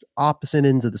opposite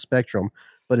ends of the spectrum,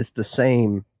 but it's the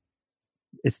same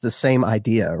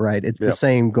idea, right? It's the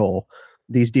same goal.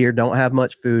 These deer don't have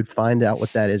much food. Find out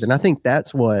what that is. And I think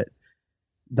that's what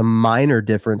the minor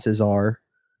differences are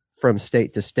from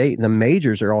state to state. The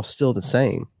majors are all still the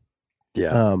same.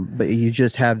 Yeah. But you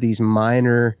just have these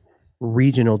minor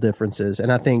regional differences.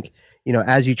 And I think, you know,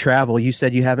 as you travel, you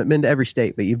said you haven't been to every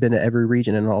state, but you've been to every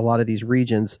region, and a lot of these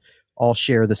regions all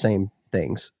share the same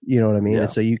things. You know what I mean? Yeah.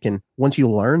 And so you can, once you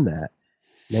learn that,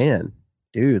 man,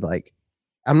 dude, like,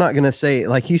 I'm not going to say,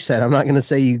 like you said, I'm not going to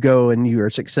say you go and you are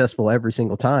successful every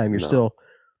single time.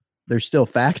 There's still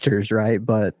factors, right?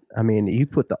 But I mean, you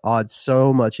put the odds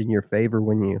so much in your favor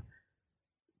when you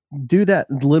do that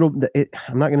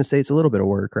I'm not going to say it's a little bit of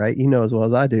work, right? You know, as well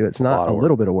as I do, it's not a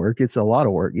little bit of work. It's a lot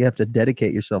of work. You have to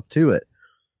dedicate yourself to it.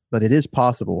 but it is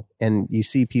possible. And you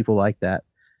see people like that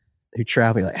who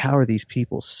travel, like, how are these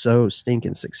people so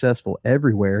stinking successful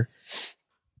everywhere?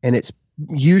 And it's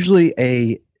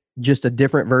usually just a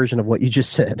different version of what you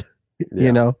just said. Yeah.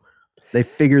 You know, they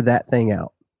figured that thing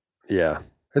out. Yeah.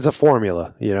 It's a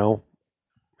formula,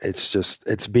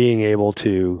 it's being able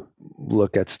to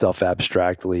look at stuff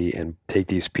abstractly and take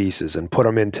these pieces and put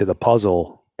them into the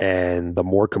puzzle. And the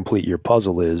more complete your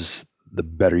puzzle is, the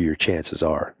better your chances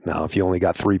are. Now, if you only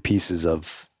got 3 pieces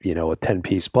of, a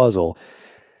 10-piece puzzle,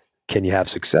 can you have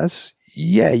success?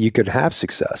 Yeah, you could have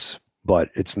success, but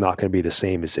it's not going to be the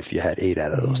same as if you had 8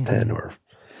 out of those 10 or,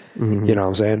 you know what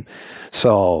I'm saying?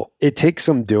 So it takes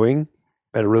some doing.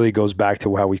 And it really goes back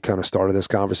to how we kind of started this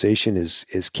conversation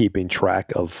is keeping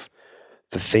track of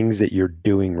the things that you're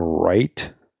doing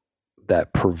right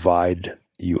that provide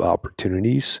you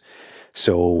opportunities.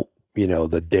 So,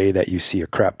 the day that you see a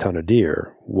crap ton of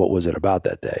deer, what was it about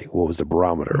that day? What was the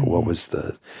barometer? What was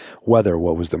the weather?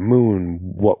 What was the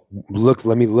moon?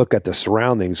 Let me look at the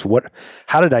surroundings.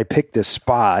 How did I pick this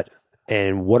spot?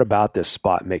 And what about this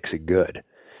spot makes it good?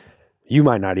 You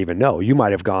might not even know. You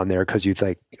might have gone there because you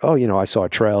think, oh, I saw a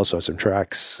trail, saw some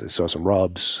tracks, saw some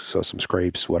rubs, saw some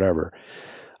scrapes, whatever.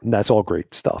 And that's all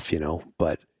great stuff,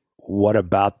 But what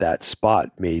about that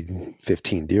spot made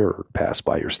 15 deer pass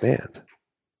by your stand?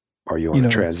 Are you on a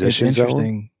transition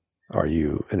zone? Are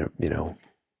you in a,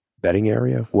 bedding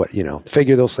area? What,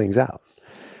 figure those things out.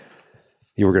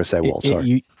 You were going to say, Walt,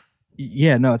 sorry.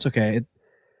 No, it's okay.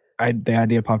 The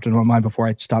idea popped into my mind before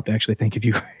I stopped to actually think if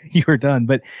you were done.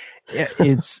 But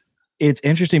it's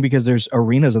interesting because there's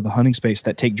arenas of the hunting space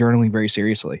that take journaling very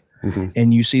seriously.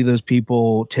 And you see those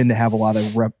people tend to have a lot of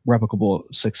replicable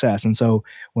success. And so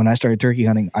when I started turkey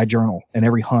hunting, I journal. And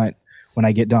every hunt, when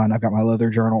I get done, I've got my leather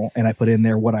journal and I put in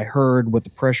there what I heard, what the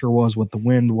pressure was, what the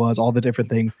wind was, all the different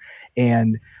things.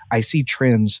 And I see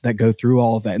trends that go through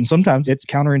all of that. And sometimes it's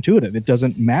counterintuitive. It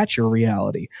doesn't match your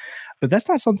reality. But that's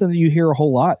not something that you hear a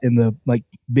whole lot in the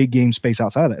big game space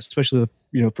outside of that, especially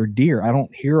for deer. I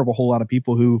don't hear of a whole lot of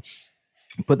people who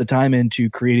put the time into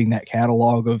creating that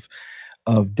catalog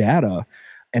of data.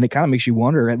 And it kind of makes you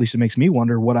wonder, at least it makes me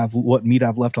wonder what meat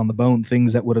I've left on the bone,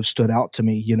 things that would have stood out to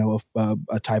me,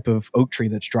 a type of oak tree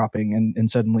that's dropping and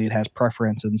suddenly it has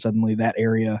preference and suddenly that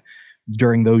area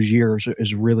during those years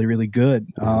is really, really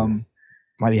good.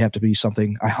 Might have to be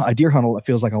something. I deer hunt, it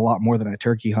feels like a lot more than I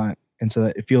turkey hunt. And so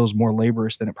that it feels more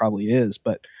laborious than it probably is.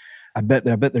 But I bet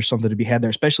there's something to be had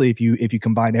there, especially if you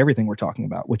combine everything we're talking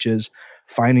about, which is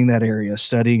finding that area,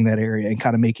 studying that area, and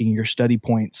kind of making your study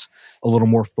points a little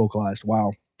more focalized.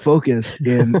 Wow. Focused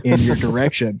in your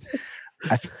direction.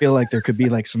 I feel like there could be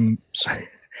some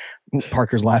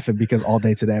Parker's laughing because all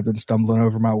day today I've been stumbling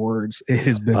over my words. It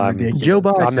has been ridiculous. Joe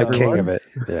Biden. I'm the king of it.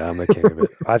 Yeah, I'm the king of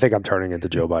it. I think I'm turning into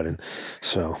Joe Biden.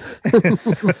 So,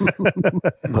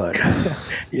 but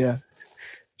yeah.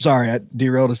 Sorry, I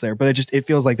derailed us there, but it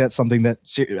feels like that's something that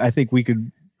I think we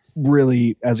could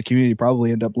really, as a community,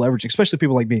 probably end up leveraging, especially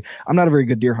people like me. I'm not a very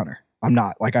good deer hunter. I'm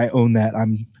not. I own that.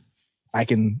 I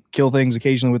can kill things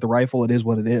occasionally with the rifle. It is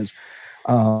what it is.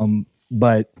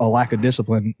 But a lack of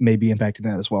discipline may be impacting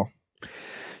that as well.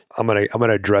 I'm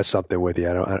gonna address something with you.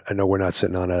 I know we're not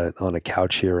sitting on a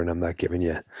couch here, and I'm not giving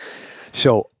you.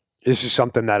 So this is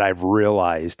something that I've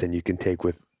realized, and you can take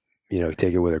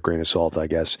it with a grain of salt, I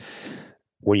guess.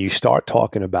 When you start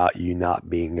talking about you not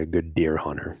being a good deer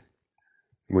hunter,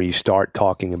 when you start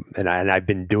talking, and I've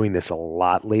been doing this a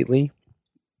lot lately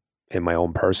in my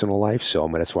own personal life, so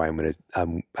that's why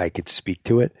I could speak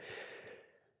to it.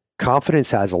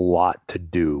 Confidence has a lot to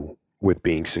do with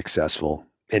being successful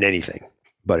in anything,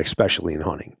 but especially in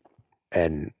hunting.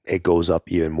 And it goes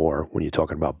up even more when you're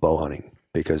talking about bow hunting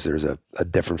because there's a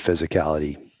different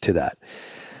physicality to that.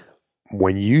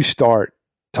 When you start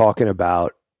talking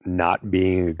about not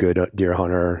being a good deer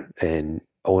hunter and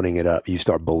owning it up, you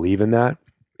start believing that,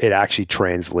 it actually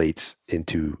translates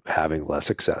into having less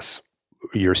success.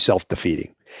 You're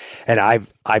self-defeating. And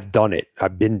I've done it.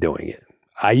 I've been doing it.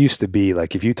 I used to be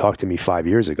if you talked to me 5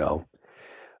 years ago,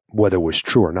 whether it was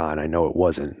true or not, I know it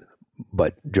wasn't,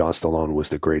 but John Stallone was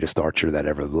the greatest archer that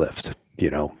ever lived.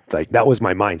 That was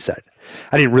my mindset.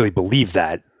 I didn't really believe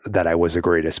that I was the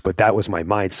greatest, but that was my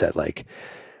mindset.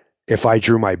 If I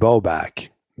drew my bow back,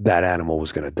 that animal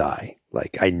was going to die.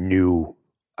 I knew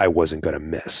I wasn't going to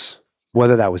miss,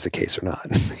 whether that was the case or not.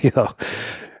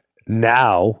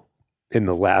 Now, in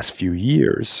the last few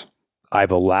years,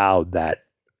 I've allowed that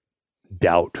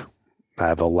doubt.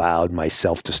 I've allowed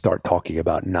myself to start talking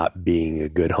about not being a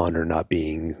good hunter, not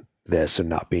being this and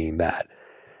not being that.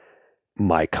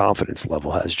 My confidence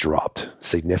level has dropped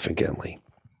significantly.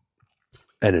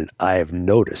 And I have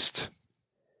noticed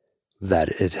that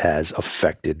it has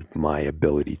affected my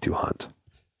ability to hunt.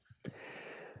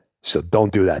 So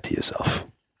don't do that to yourself.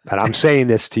 And I'm saying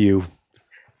this to you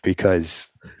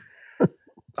because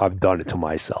I've done it to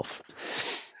myself,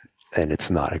 and it's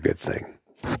not a good thing.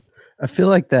 I feel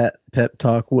like that pep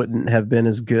talk wouldn't have been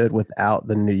as good without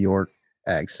the New York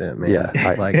accent, man. Yeah,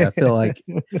 I feel like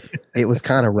it was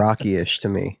kind of Rocky-ish to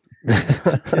me.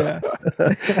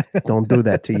 Don't do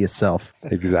that to yourself.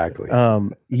 Exactly.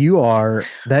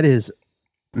 That is,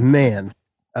 man,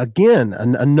 again,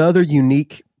 another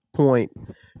unique point,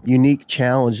 unique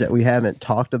challenge that we haven't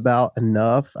talked about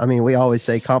enough. I mean, we always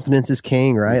say confidence is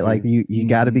king, right? Mm-hmm. Like you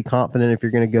got to be confident if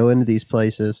you're going to go into these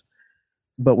places,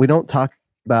 but we don't talk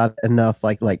about it enough.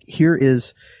 Like here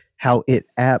is how it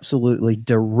absolutely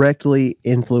directly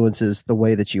influences the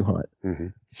way that you hunt.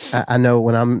 Mm-hmm. I know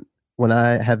when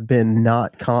I have been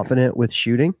not confident with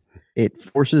shooting, it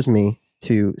forces me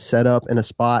to set up in a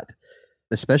spot,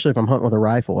 especially if I'm hunting with a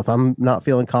rifle. If I'm not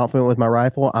feeling confident with my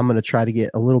rifle, I'm going to try to get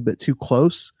a little bit too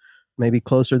close, maybe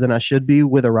closer than I should be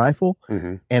with a rifle.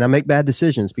 Mm-hmm. And I make bad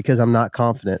decisions because I'm not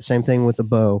confident. Same thing with the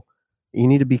bow. You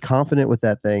need to be confident with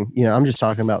that thing. You know, I'm just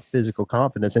talking about physical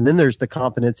confidence. And then there's the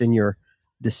confidence in your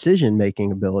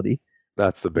decision-making ability.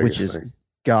 That's the biggest thing.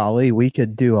 Golly, we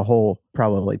could do a whole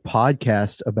probably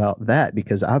podcast about that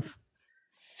because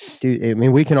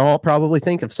we can all probably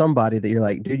think of somebody that you're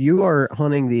like, dude, you are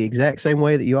hunting the exact same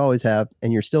way that you always have,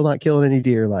 and you're still not killing any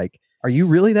deer. Like, are you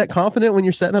really that confident when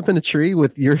you're setting up in a tree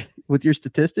with your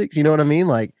statistics? You know what I mean?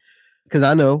 Like, because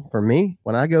I know for me,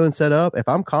 when I go and set up, if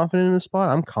I'm confident in a spot,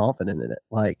 I'm confident in it.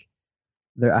 Like,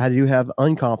 I do have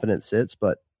unconfident sits,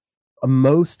 but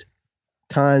most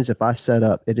times if I set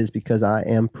up, it is because I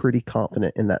am pretty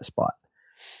confident in that spot.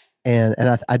 And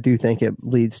I do think it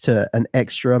leads to an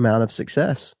extra amount of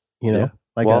success, you know,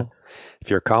 if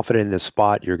you're confident in this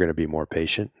spot, you're going to be more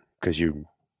patient because you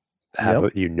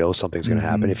have, you know, something's going to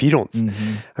happen. If you don't,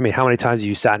 I mean, how many times have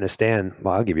you sat in a stand?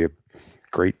 Well, I'll give you a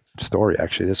great story.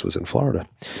 Actually, this was in Florida.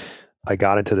 I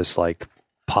got into this like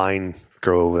pine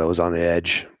grove that was on the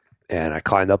edge, and I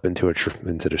climbed up into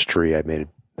this tree. I made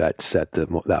that set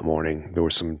that morning. There were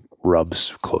some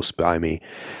rubs close by me,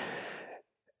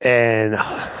 and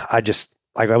I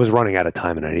was running out of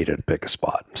time and I needed to pick a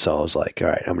spot. So I was like, all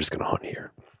right, I'm just going to hunt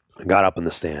here. I got up in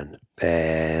the stand,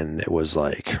 and it was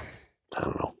like, I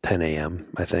don't know, 10 a.m.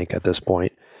 I think at this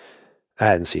point. I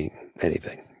hadn't seen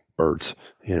anything, birds,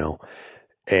 you know,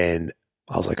 and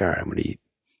I was like, all right, I'm going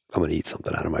to eat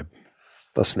something out of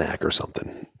a snack or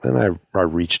something. And I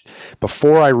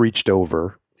reached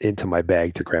over into my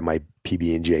bag to grab my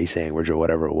PB&J sandwich or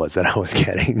whatever it was that I was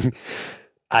getting,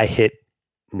 I hit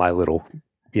my little,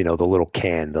 the little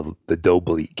can, the dough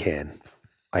bleat can.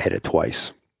 I hit it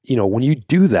twice. You know, when you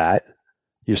do that,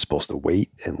 you're supposed to wait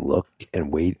and look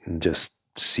and wait and just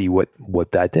see what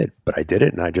that did. But I did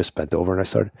it, and I just bent over and I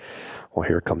started, well,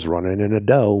 here it comes running in a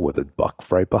doe with a buck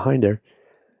right behind her.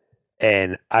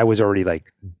 And I was already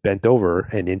like bent over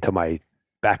and into my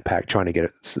backpack trying to get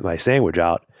my sandwich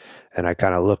out. And I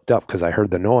kind of looked up because I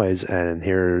heard the noise, and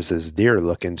here's this deer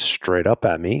looking straight up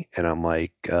at me. And I'm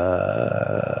like,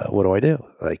 what do I do?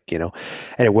 Like, and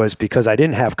it was because I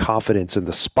didn't have confidence in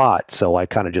the spot. So I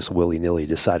kind of just willy-nilly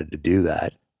decided to do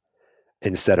that.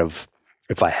 Instead of,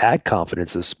 if I had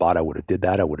confidence in the spot, I would have did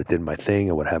that. I would have did my thing.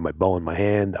 I would have had my bow in my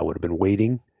hand. I would have been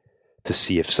waiting to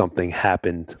see if something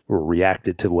happened or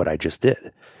reacted to what I just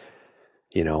did,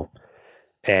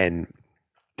 and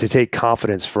to take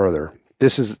confidence further.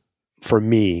 This is, for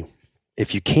me,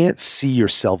 if you can't see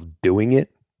yourself doing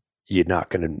it, you're not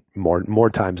going to, more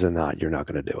times than not, you're not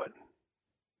going to do it.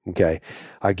 Okay.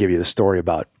 I'll give you the story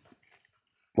about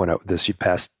when this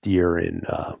past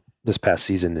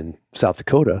season in South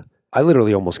Dakota, I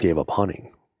literally almost gave up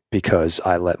hunting because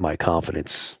I let my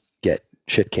confidence get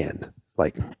shit canned.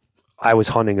 Like, I was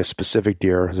hunting a specific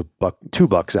deer, it was two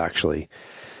bucks actually,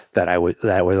 that was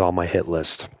on my hit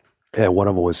list. And one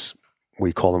of them was,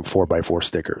 we call them 4x4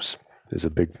 stickers. There's a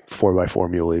big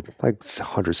 4x4 muley, like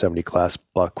 170 class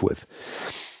buck with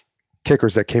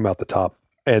kickers that came out the top,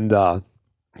 and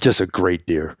just a great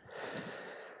deer.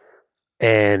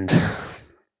 And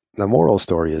the moral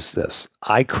story is this: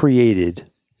 I created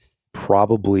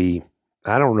probably,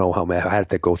 I don't know how many, I had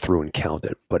to go through and count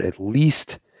it, but at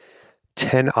least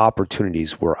 10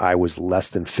 opportunities where I was less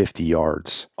than 50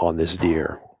 yards on this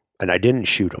deer, and I didn't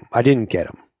shoot him. I didn't get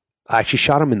him. I actually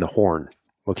shot him in the horn.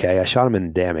 Okay. I shot him in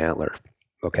the damn antler.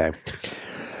 Okay.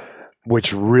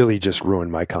 Which really just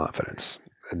ruined my confidence.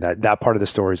 And that part of the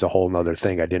story is a whole nother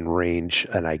thing. I didn't range,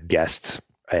 and I guessed,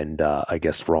 and I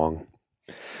guessed wrong.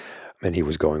 And he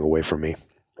was going away from me,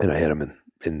 and I hit him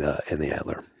in the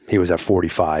antler. He was at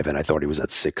 45 and I thought he was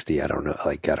at 60. I don't know.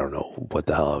 I don't know what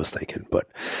the hell I was thinking. But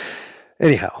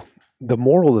anyhow, the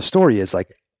moral of the story is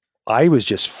I was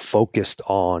just focused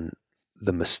on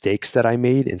the mistakes that I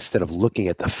made instead of looking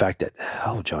at the fact that,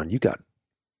 oh, John, you got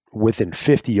within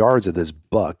 50 yards of this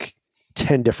buck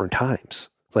 10 different times.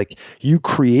 You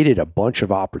created a bunch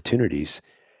of opportunities.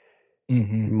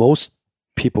 Mm-hmm. Most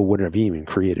people wouldn't have even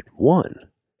created one.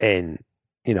 And,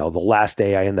 the last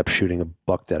day I ended up shooting a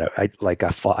buck that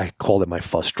I called it my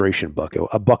frustration buck,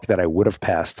 a buck that I would have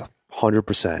passed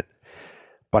 100%,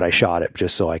 but I shot it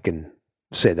just so I can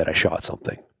say that I shot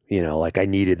something, I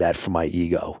needed that for my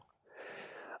ego.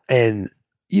 And,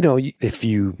 if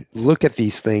you look at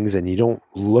these things and you don't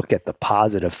look at the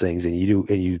positive things and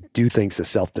you do things to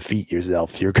self-defeat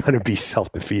yourself, you're going to be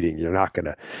self-defeating. You're not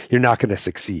going to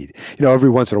succeed. Every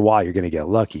once in a while you're going to get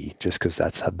lucky just because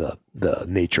that's how the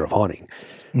nature of hunting.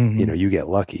 Mm-hmm. You get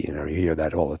lucky, you hear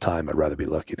that all the time. I'd rather be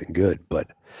lucky than good,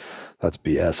 but that's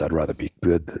BS. I'd rather be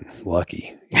good than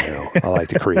lucky. I like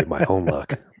to create my own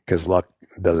luck because luck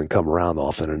doesn't come around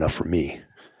often enough for me.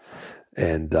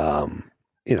 And,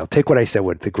 take what I said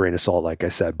with a grain of salt, like I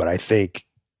said, but I think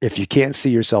if you can't see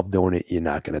yourself doing it, you're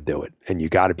not going to do it. And you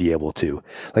got to be able to,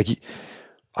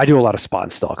 I do a lot of spot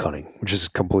and stalk hunting, which is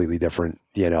completely different,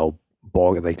 there's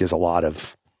a lot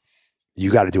of,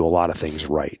 you got to do a lot of things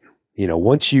right.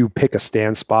 Once you pick a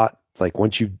stand spot,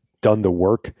 once you've done the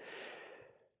work,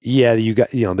 yeah, you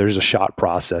got, there's a shot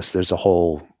process. There's a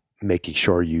whole making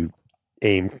sure you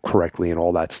aim correctly and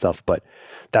all that stuff. But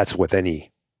that's with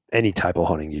any type of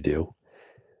hunting you do.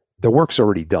 The work's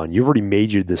already done. You've already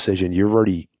made your decision.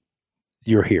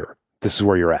 You're here. This is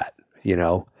where you're at,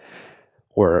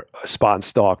 where a spot and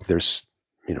stalk, there's,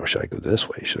 should I go this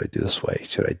way? Should I do this way?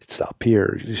 Should I stop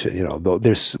here?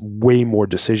 There's way more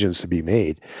decisions to be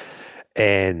made.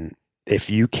 And if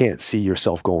you can't see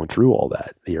yourself going through all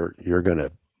that, you're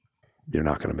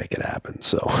not going to make it happen.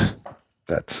 So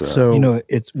that's,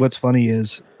 it's what's funny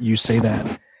is you say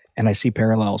that, and I see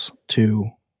parallels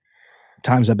to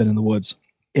times I've been in the woods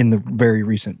in the very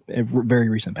recent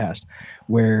past,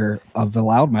 where I've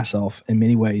allowed myself in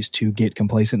many ways to get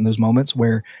complacent in those moments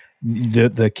where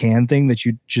the can thing that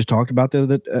you just talked about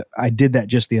I did that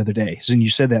just the other day. So when you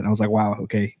said that, and I was like, wow,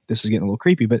 okay, this is getting a little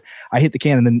creepy, but I hit the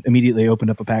can and then immediately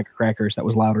opened up a pack of crackers that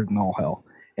was louder than all hell.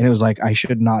 And it was like, I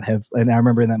should not have. And I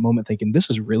remember in that moment thinking, this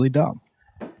is really dumb.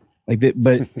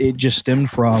 But it just stemmed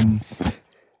from,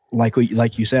 like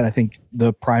you said, I think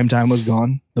the prime time was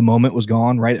gone. The moment was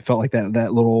gone, right? It felt like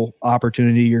that little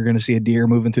opportunity. You're going to see a deer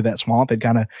moving through that swamp. It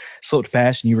kind of slipped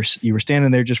past, and you were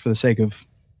standing there just for the sake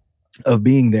of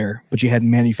being there, but you hadn't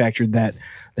manufactured that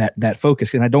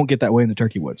focus. And I don't get that way in the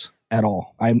turkey woods at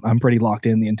all. I'm pretty locked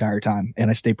in the entire time, and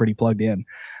I stay pretty plugged in.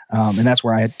 And that's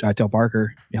where I tell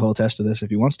Parker, he'll attest to this if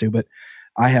he wants to, but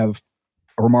I have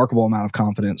a remarkable amount of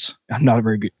confidence. I'm not a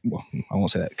very good, well, I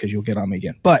won't say that because you'll get on me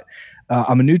again, but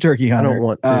I'm a new turkey hunter. I don't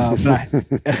want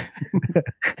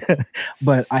to.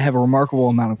 But I have a remarkable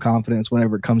amount of confidence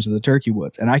whenever it comes to the turkey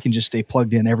woods, and I can just stay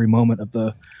plugged in every moment of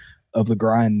the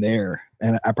grind there.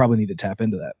 And I probably need to tap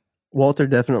into that. Walter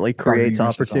definitely creates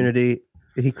opportunity.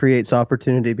 He creates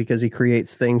opportunity because he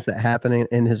creates things that happen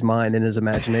in his mind, in his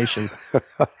imagination.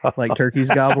 Like turkeys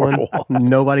gobbling.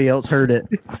 Nobody else heard it.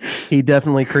 He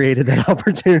definitely created that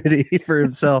opportunity for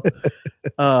himself.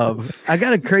 I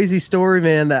got a crazy story,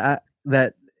 man,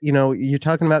 that you're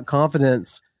talking about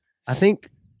confidence. I think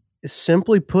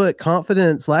simply put,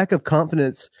 lack of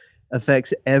confidence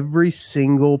affects every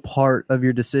single part of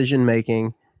your decision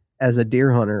making as a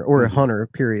deer hunter or a hunter,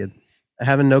 period.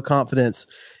 Having no confidence.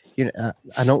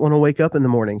 I don't want to wake up in the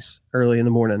mornings, early in the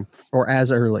morning, or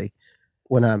as early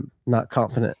when I'm not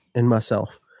confident in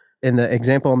myself. In the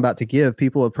example I'm about to give,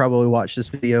 people have probably watched this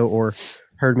video or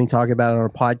heard me talk about it on a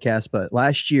podcast, but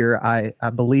last year I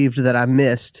believed that I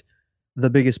missed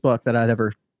the biggest buck that I'd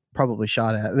ever probably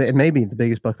shot at. It may be the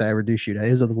biggest buck that I ever do shoot at.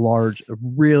 It is a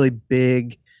really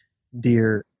big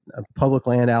deer, a public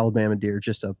land Alabama deer,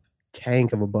 just a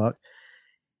tank of a buck.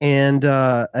 And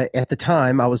at the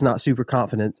time, I was not super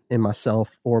confident in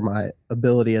myself or my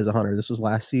ability as a hunter. This was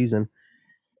last season,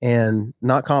 and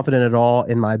not confident at all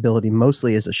in my ability,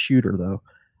 mostly as a shooter, though.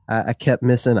 I kept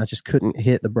missing. I just couldn't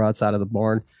hit the broadside of the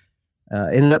barn.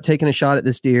 Ended up taking a shot at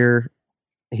this deer.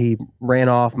 He ran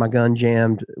off. My gun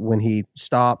jammed when he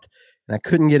stopped, and I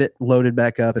couldn't get it loaded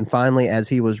back up. And finally, as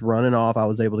he was running off, I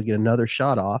was able to get another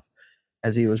shot off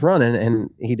as he was running,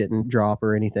 and he didn't drop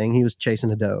or anything. He was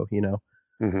chasing a doe,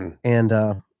 Mm-hmm.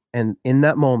 And in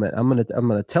that moment, I'm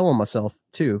gonna tell on myself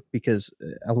too, because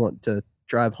I want to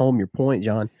drive home your point,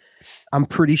 John. I'm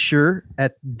pretty sure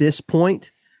at this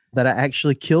point that I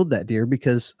actually killed that deer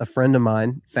because a friend of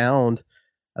mine found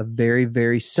a very,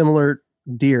 very similar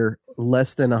deer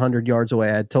less than 100 yards away.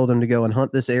 I had told him to go and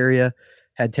hunt this area,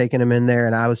 had taken him in there,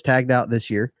 and I was tagged out this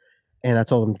year. And I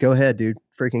told him, go ahead, dude,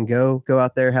 freaking go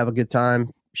out there, have a good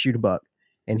time, shoot a buck.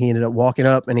 And he ended up walking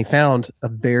up and he found a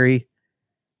very,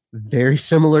 very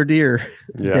similar deer,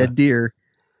 dead deer,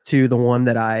 to the one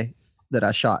that I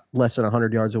shot less than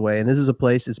 100 yards away. And this is a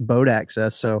place, it's boat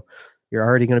access, so you're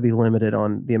already going to be limited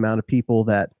on the amount of people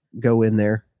that go in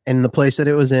there. And the place that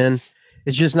it was in,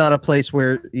 it's just not a place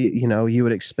where you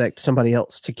would expect somebody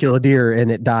else to kill a deer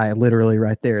and it die literally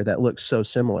right there. That looks so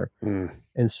similar.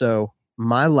 And so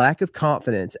my lack of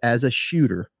confidence as a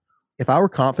shooter, if I were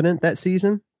confident that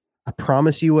season, I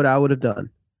promise you what I would have done.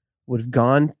 Would have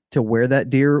gone to where that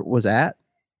deer was at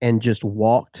and just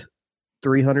walked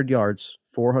 300 yards,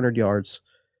 400 yards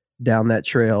down that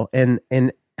trail. And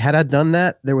had I done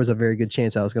that, there was a very good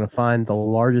chance I was going to find the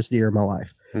largest deer in my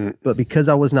life. But because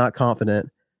I was not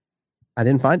confident, I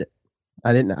didn't find it.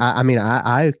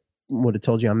 I would have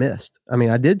told you I missed. I mean,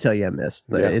 I did tell you I missed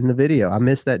in the video. I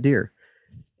missed that deer.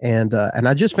 And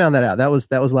I just found that out. That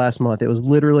was last month. It was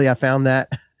literally, I found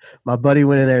that my buddy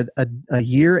went in there a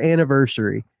year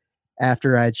anniversary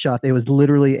after I had shot. It was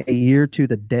literally a year to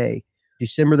the day.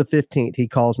 December the 15th, he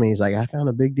calls me. He's like, I found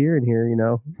a big deer in here,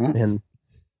 and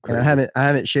I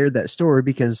haven't shared that story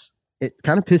because it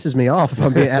kind of pisses me off if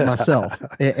I'm being at myself.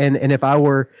 And if I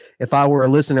were a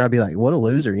listener, I'd be like, what a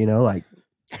loser,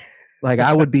 like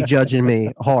I would be judging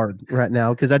me hard right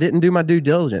now because I didn't do my due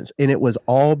diligence. And it was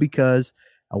all because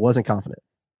I wasn't confident.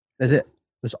 That's it.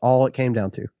 That's all it came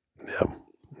down to.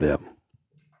 Yeah.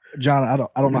 John,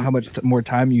 I don't know how much more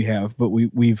time you have, but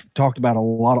we've talked about a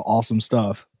lot of awesome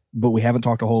stuff, but we haven't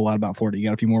talked a whole lot about Florida. You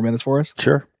got a few more minutes for us?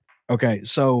 Sure. Okay.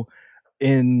 So I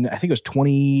think it was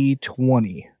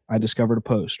 2020, I discovered a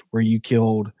post where you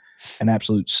killed an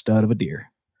absolute stud of a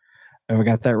deer. Ever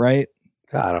got that right?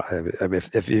 I mean,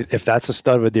 if that's a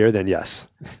stud of a deer, then yes.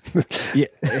 Yeah.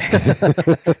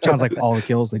 Sounds like all the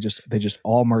kills, they just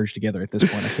all merge together at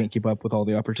this point. I can't keep up with all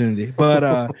the opportunity, but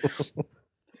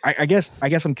I guess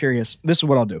I'm curious. This is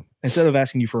what I'll do. Instead of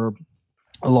asking you for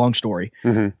a long story,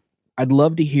 I'd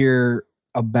love to hear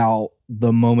about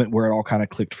the moment where it all kind of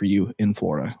clicked for you in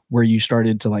Florida, where you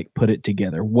started to like put it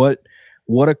together. What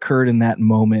occurred in that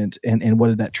moment, and what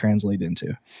did that translate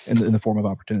into in the form of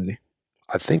opportunity?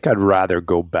 I think I'd rather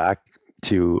go back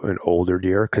to an older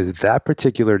deer because that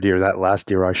particular deer, that last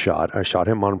deer I shot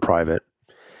him on private,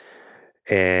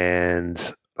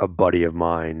 and a buddy of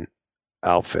mine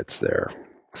outfits there.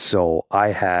 So I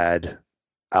had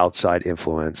outside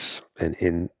influence and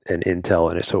intel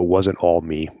in it. So it wasn't all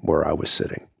me where I was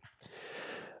sitting.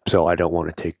 So I don't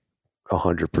want to take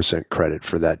 100% credit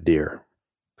for that deer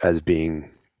as being,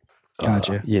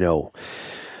 gotcha.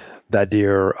 That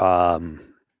deer,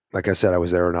 like I said, I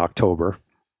was there in October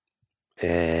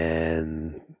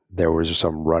and there was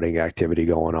some rutting activity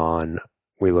going on.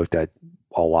 We looked at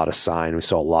a lot of sign. We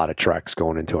saw a lot of tracks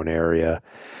going into an area.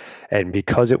 And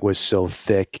because it was so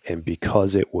thick and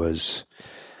because it was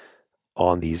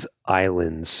on these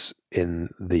islands in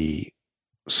the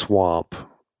swamp,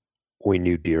 we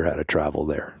knew deer had to travel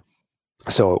there.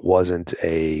 So it wasn't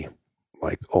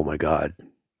like, oh my God,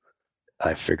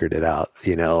 I figured it out,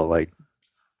 like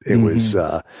it was,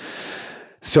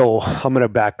 so I'm going to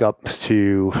back up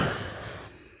to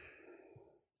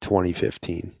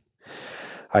 2015.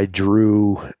 I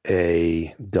drew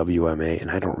a WMA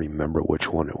and I don't remember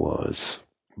which one it was,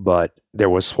 but there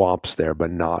was swamps there,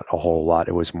 but not a whole lot.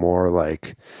 It was more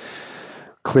like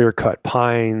clear cut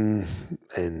pine.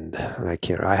 And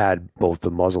I had both the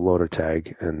muzzleloader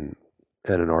tag and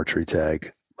an archery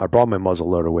tag. I brought my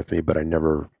muzzleloader with me, but I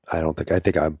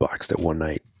think I unboxed it one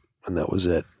night and that was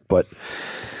it. But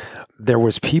there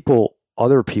was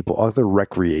other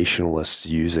recreationalists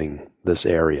using this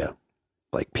area,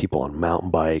 like people on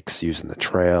mountain bikes using the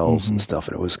trails and stuff.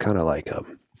 And it was kind of like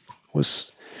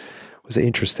was an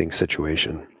interesting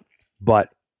situation. But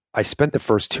I spent the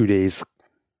first 2 days,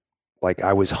 like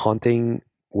I was hunting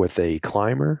with a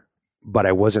climber, but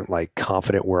I wasn't like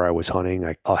confident where I was hunting.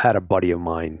 I had a buddy of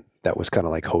mine that was kind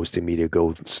of like hosting me to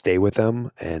go stay with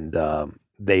them. And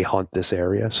they hunt this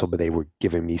area. But they were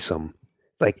giving me some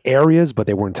like areas, but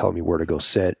they weren't telling me where to go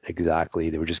sit exactly.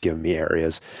 They were just giving me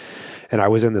areas. And I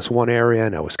was in this one area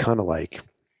and I was kind of like,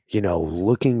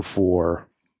 looking for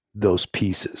those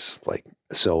pieces. Like,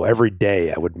 so every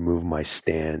day I would move my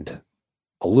stand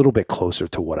a little bit closer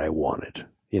to what I wanted.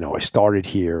 I started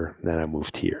here, then I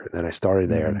moved here, then I started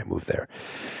there and I moved there.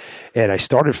 And I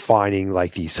started finding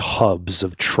like these hubs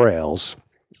of trails.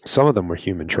 Some of them were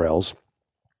human trails,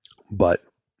 but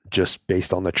just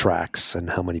based on the tracks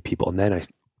and how many people. And then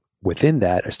within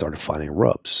that, I started finding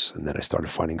rubs, and then I started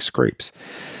finding scrapes.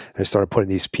 And I started putting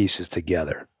these pieces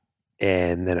together.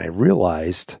 And then I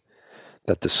realized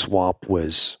that the swamp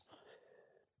was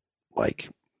like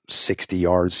 60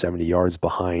 yards, 70 yards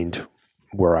behind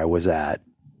where I was at.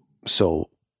 So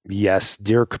yes,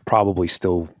 deer could probably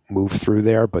still move through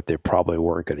there, but they probably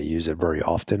weren't going to use it very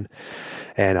often.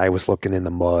 And I was looking in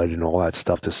the mud and all that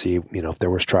stuff to see, if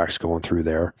there was tracks going through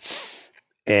there.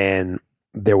 And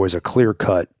there was a clear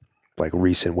cut, like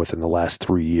recent, within the last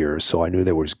 3 years. So I knew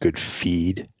there was good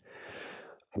feed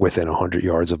within 100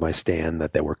 yards of my stand,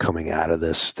 that they were coming out of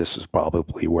this. This was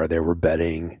probably where they were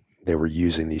bedding. They were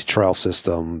using these trail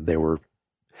system. They were,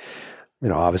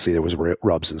 obviously there was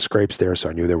rubs and scrapes there. So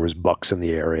I knew there was bucks in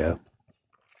the area.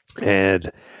 And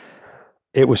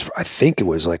I think it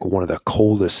was like one of the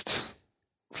coldest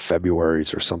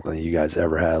Februaries or something you guys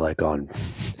ever had, like on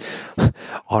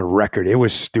record. It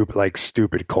was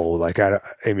stupid cold. Like, I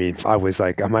mean, I was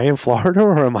like, am I in Florida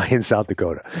or am I in South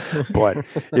Dakota? But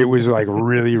it was like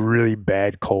really, really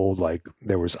bad cold. Like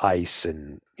there was ice,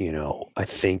 and, I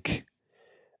think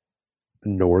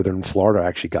northern Florida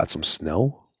actually got some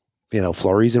snow,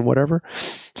 flurries and whatever.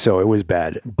 So it was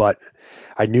bad, but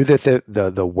I knew that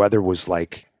the weather was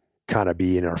like kind of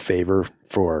be in our favor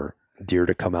for deer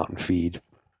to come out and feed.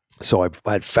 So I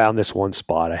had found this one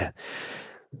spot. I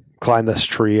climbed this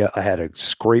tree. I had a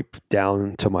scrape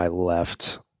down to my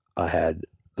left. I had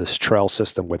this trail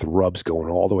system with rubs going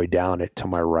all the way down it to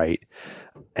my right.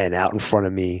 And out in front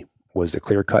of me was the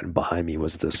clear cut, and behind me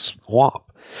was this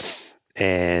swamp.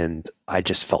 And I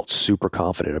just felt super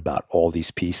confident about all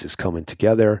these pieces coming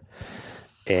together.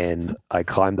 And I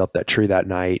climbed up that tree that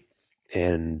night,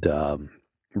 and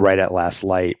right at last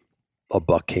light, a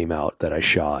buck came out that I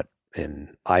shot,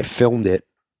 and I filmed it.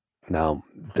 Now,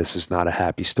 this is not a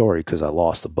happy story because I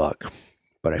lost the buck,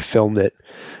 but I filmed it.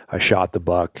 I shot the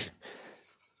buck,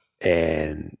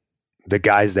 and the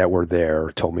guys that were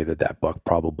there told me that buck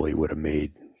probably would have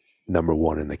made number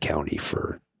one in the county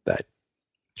for that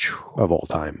of all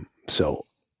time. So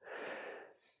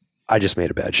I just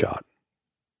made a bad shot.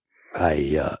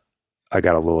 I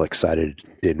got a little excited,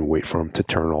 didn't wait for him to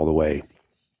turn all the way.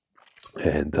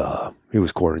 And he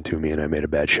was quartering to me, and I made a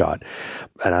bad shot.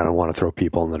 And I don't want to throw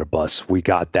people under the bus. We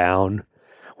got down.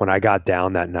 When I got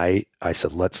down that night, I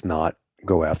said, let's not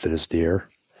go after this deer.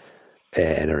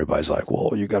 And everybody's like,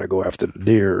 well, you got to go after the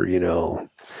deer,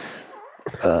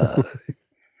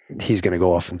 he's going to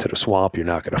go off into the swamp. You're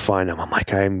not going to find him. I'm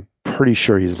like, I'm pretty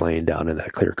sure he's laying down in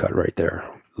that clear cut right there.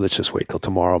 Let's just wait till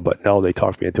tomorrow. But no, they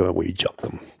talked me into it. We jumped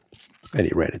him, and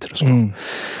he ran into the swamp.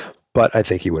 But I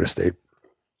think he would have stayed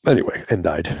anyway and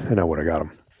died, and I would have got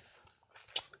him.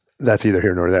 That's neither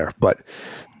here nor there. But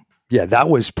yeah, that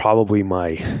was probably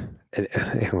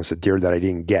it was a deer that I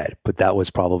didn't get, but that was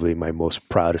probably my most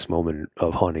proudest moment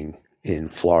of hunting in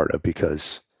Florida,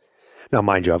 because now,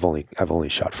 mind you, I've only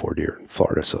shot 4 deer in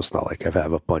Florida, so it's not like I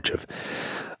have a bunch of.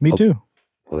 Me too.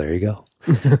 Well, there you go.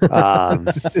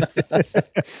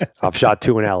 I've shot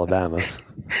 2 in Alabama,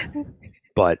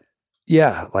 but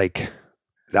yeah, like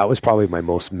that was probably my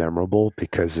most memorable,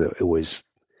 because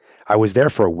I was there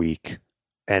for a week,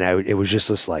 and it was just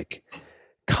this like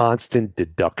constant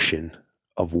deduction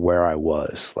of where I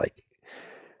was. Like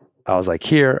I was like,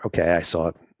 here, okay, I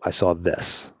saw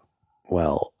this.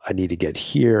 Well, I need to get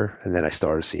here. And then I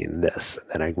started seeing this, and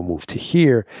then I moved to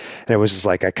here. And it was just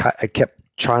like, I kept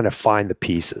trying to find the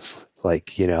pieces,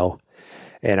 like,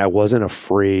 and I wasn't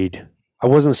afraid. I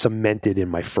wasn't cemented in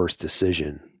my first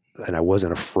decision, and I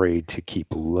wasn't afraid to keep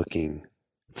looking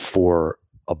for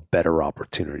a better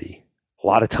opportunity. A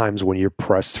lot of times when you're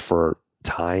pressed for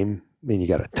time, you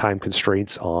got a time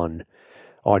constraints on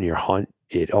your hunt,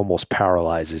 it almost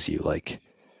paralyzes you. Like,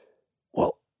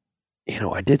 well,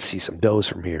 I did see some does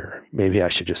from here. Maybe I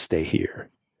should just stay here,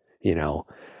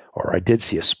 or I did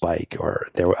see a spike, or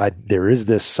there is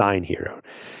this sign here,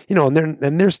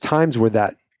 and there's times where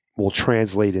that will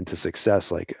translate into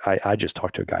success. Like I just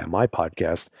talked to a guy on my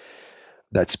podcast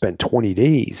that spent 20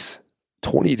 days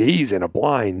in a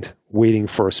blind waiting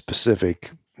for a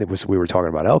specific, we were talking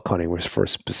about elk hunting, was for a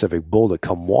specific bull to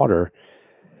come water.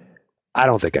 I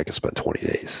don't think I could spend 20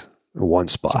 days in one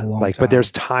spot. Like, but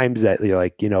there's times that you're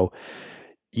like,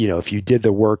 if you did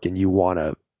the work and you want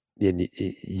to,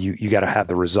 you got to have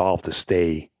the resolve to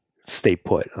stay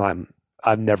put.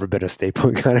 I've never been a stay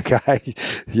put kind of guy,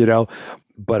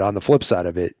 but on the flip side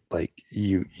of it, like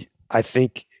I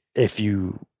think if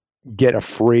you get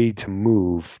afraid to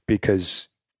move because,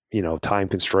 time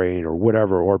constraint or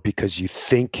whatever, or because you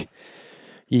think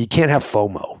you can't have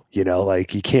FOMO,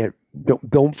 like you can't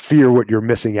don't fear what you're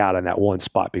missing out on that one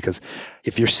spot, because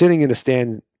if you're sitting in a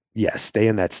stand, yes, stay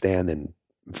in that stand and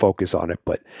focus on it,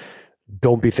 but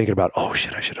don't be thinking about, oh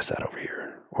shit, I should have sat over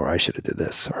here, or I should have did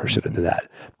this, or I should have did that.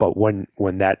 But when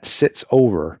that sits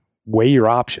over, weigh your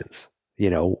options,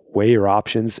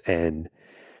 and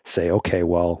say, okay,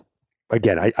 well,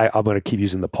 again, I'm going to keep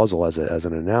using the puzzle as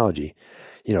an analogy.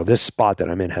 This spot that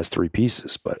I'm in has 3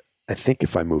 pieces, but I think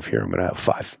if I move here, I'm going to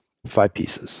have five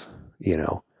pieces,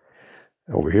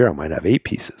 over here, I might have 8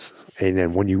 pieces. And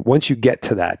then once you get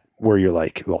to that, where you're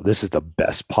like, well, this is the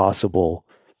best possible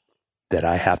that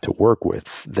I have to work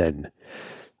with, then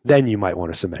you might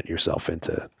want to cement yourself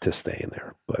into staying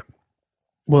there. But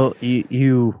well,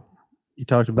 you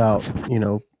talked about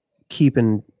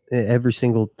keeping every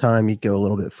single time you go a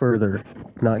little bit further,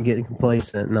 not getting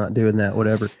complacent, not doing that,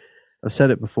 whatever. I've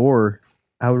said it before.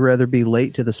 I would rather be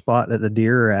late to the spot that the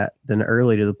deer are at than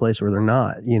early to the place where they're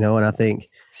not. And I think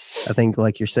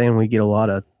like you're saying,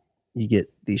 you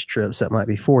get these trips that might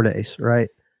be 4 days, right?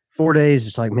 4 days,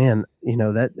 it's like, man,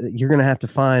 that you're going to have to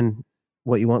find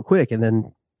what you want quick. And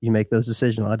then you make those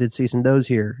decisions. I did see some does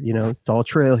here, it's all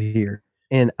trail here.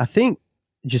 And I think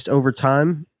just over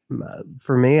time,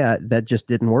 for me, that just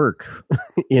didn't work,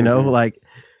 like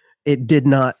it did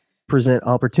not present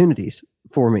opportunities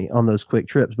for me on those quick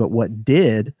trips. But what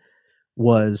did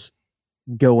was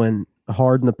going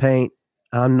hard in the paint.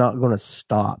 I'm not going to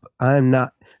stop. I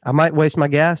might waste my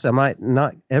gas. I might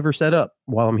not ever set up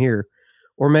while I'm here.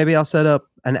 Or maybe I'll set up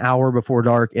an hour before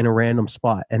dark in a random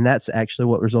spot. And that's actually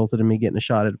what resulted in me getting a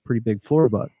shot at a pretty big Florida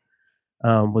buck.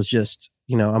 Was just,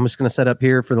 I'm just going to set up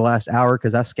here for the last hour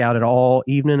because I scouted all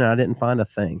evening and I didn't find a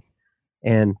thing.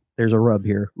 And there's a rub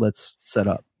here. Let's set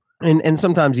up. And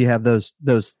sometimes you have those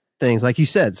things, like you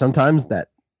said, sometimes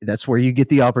that's where you get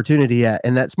the opportunity at.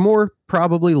 And that's more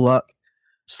probably luck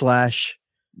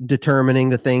 / determining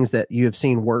the things that you have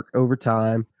seen work over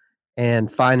time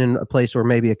and finding a place where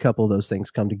maybe a couple of those things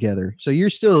come together. So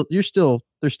there's still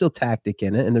tactic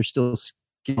in it and there's still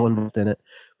skill involved in it,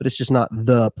 but it's just not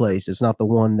the place. It's not the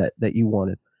one that you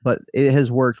wanted, but it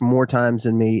has worked more times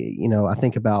than me. I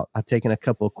think about, I've taken a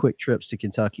couple of quick trips to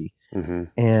Kentucky,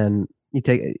 and you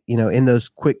take, in those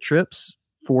quick trips,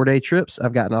 4-day trips,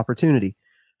 I've got an opportunity.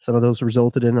 Some of those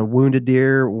resulted in a wounded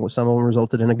deer. Some of them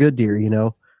resulted in a good deer,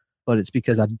 but it's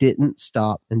because I didn't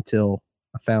stop until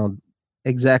I found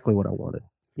exactly what I wanted,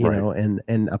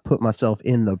 and I put myself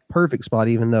in the perfect spot,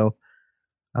 even though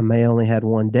I may only had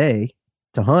 1 day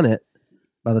to hunt it.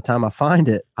 By the time I find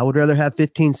it, I would rather have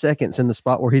 15 seconds in the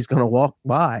spot where he's going to walk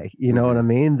by, know what I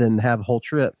mean, than have a whole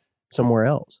trip somewhere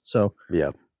else. So,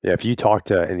 yeah. If you talk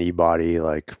to anybody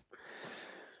like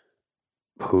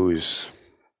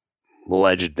who's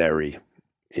legendary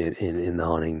in the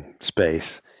hunting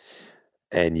space,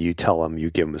 and you tell them, you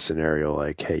give them a scenario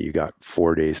like, hey, you got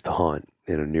 4 days to hunt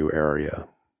in a new area.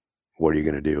 What are you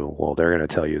going to do? Well, they're going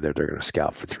to tell you that they're going to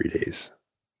scout for 3 days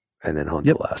and then hunt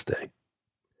the last day.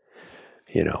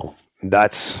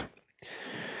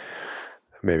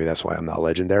 Maybe that's why I'm not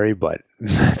legendary, but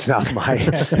that's not my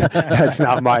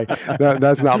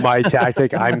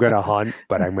tactic. I'm going to hunt,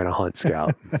 but I'm going to hunt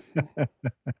scout. I'm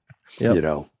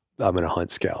going to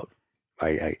hunt scout.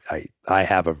 I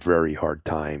have a very hard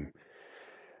time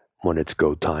when it's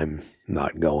go time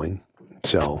not going.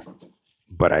 So,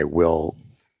 but I will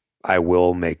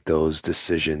make those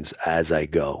decisions as I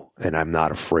go, and I'm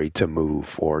not afraid to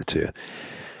move or to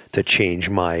change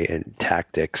my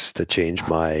tactics, to change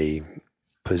my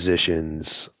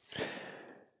positions.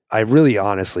 I really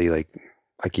honestly, I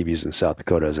keep using South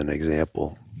Dakota as an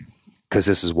example because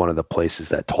this is one of the places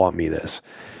that taught me this.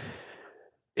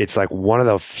 It's like one of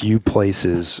the few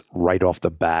places right off the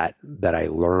bat that I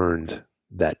learned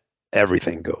that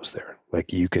everything goes there.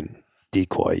 Like you can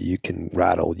decoy, you can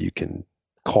rattle, you can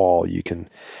call, you can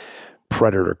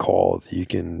predator call, you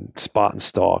can spot and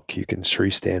stalk, you can tree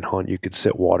stand hunt, you could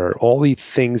sit water, all these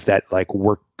things that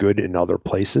work good in other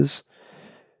places.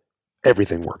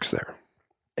 Everything works there.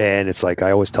 And it's like,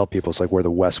 I always tell people, it's like where the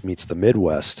West meets the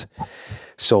Midwest.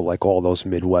 So all those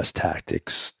Midwest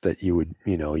tactics that you would,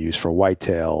 use for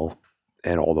whitetail,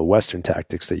 and all the Western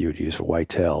tactics that you would use for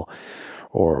whitetail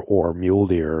or mule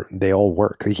deer, they all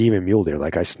work. Even mule deer,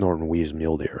 I snort and wheeze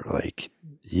mule deer.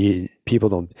 People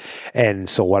don't. And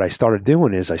so what I started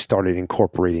doing is I started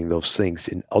incorporating those things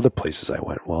in other places I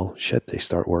went. Well, shit, they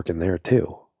start working there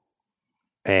too.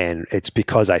 And it's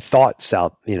because I thought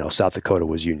South Dakota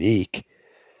was unique.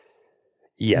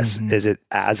 Yes. Mm-hmm. Is it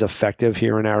as effective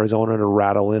here in Arizona to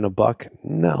rattle in a buck?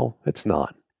 No, it's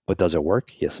not. But does it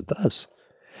work? Yes, it does.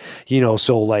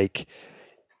 So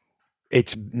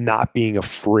it's not being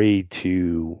afraid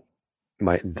to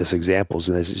this examples,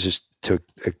 and this is just to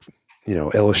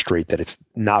illustrate that it's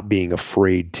not being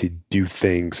afraid to do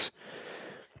things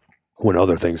when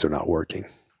other things are not working.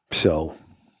 So,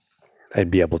 and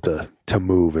be able to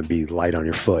move and be light on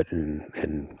your foot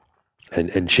and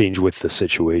change with the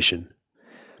situation.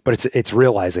 But it's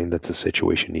realizing that the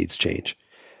situation needs change.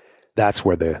 That's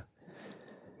where the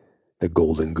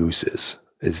golden goose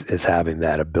is having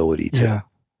that ability to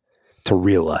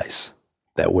realize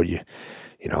that what I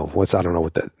don't know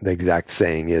what the exact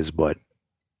saying is, but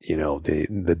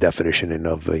the definition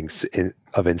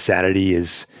of insanity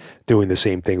is doing the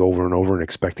same thing over and over and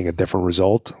expecting a different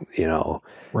result,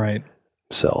 Right.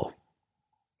 So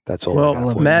that's all.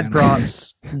 Well, mad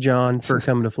props, John, for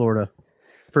coming to Florida,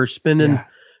 for spending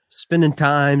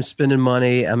time, spending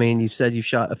money. I mean, you said you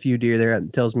shot a few deer there.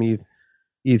 It tells me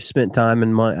you've spent time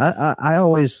and money. I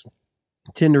always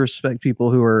tend to respect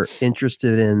people who are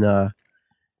interested in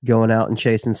going out and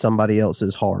chasing somebody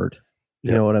else's hard.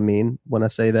 You know what I mean? When I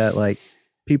say that, like,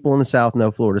 people in the South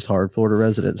know Florida's hard. Florida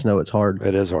residents know it's hard.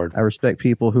 It is hard. I respect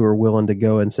people who are willing to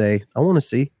go and say, I want to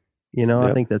see,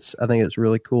 I think it's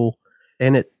really cool.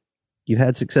 And you've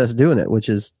had success doing it, which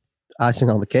is icing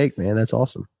on the cake, man. That's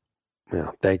awesome. Yeah.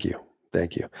 Thank you.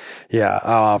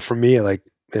 Yeah. For me, like,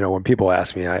 when people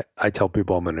ask me, I tell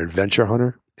people I'm an adventure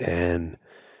hunter, and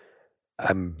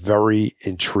I'm very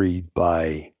intrigued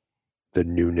by the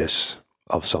newness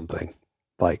of something,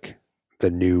 like the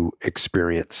new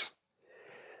experience,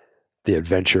 the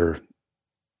adventure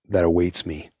that awaits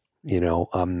me.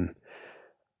 Don't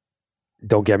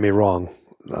get me wrong.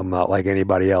 I'm not like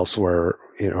anybody else where,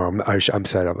 I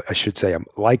should say I'm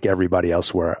like everybody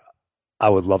else where I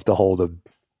would love to hold a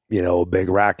big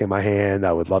rack in my hand.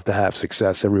 I would love to have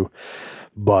success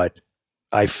but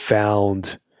I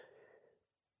found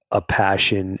a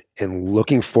passion in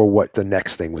looking for what the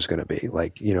next thing was going to be.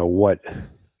 Like, what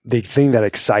the thing that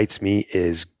excites me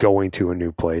is going to a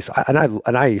new place.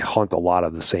 I hunt a lot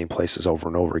of the same places over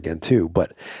and over again too,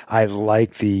 but I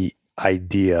like the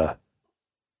idea,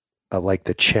 I like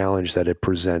the challenge that it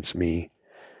presents me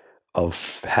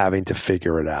of having to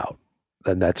figure it out.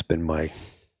 And that's been my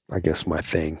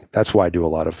thing. That's why I do a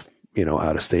lot of,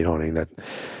 out of state hunting, that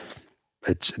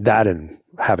it's that and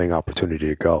having opportunity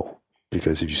to go,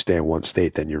 because if you stay in one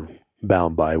state, then you're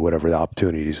bound by whatever the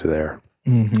opportunities are there.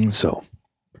 Mm-hmm. So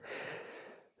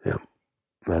yeah,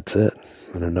 that's it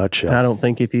in a nutshell. And I don't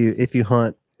think if you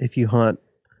hunt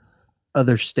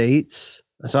other states,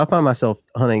 so I find myself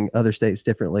hunting other states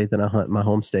differently than I hunt my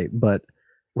home state, but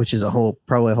which is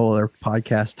probably a whole other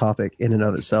podcast topic in and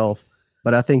of itself.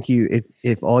 But I think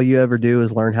if all you ever do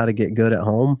is learn how to get good at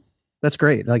home, that's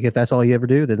great. Like, if that's all you ever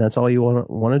do, then that's all you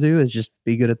want to do, is just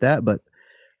be good at that. But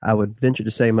I would venture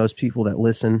to say most people that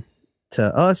listen to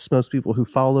us, most people who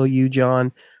follow you,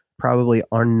 John, probably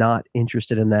are not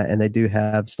interested in that, and they do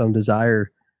have some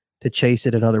desire to chase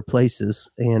it in other places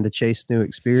and to chase new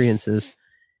experiences.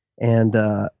 And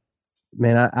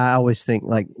man, I always think,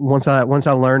 like, once I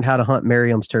learned how to hunt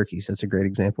Merriam's turkeys, that's a great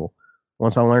example.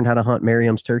 Once I learned how to hunt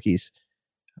Merriam's turkeys,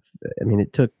 I mean,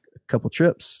 it took a couple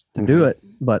trips to do it,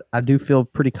 but I do feel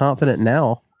pretty confident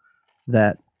now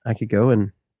that I could go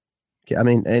and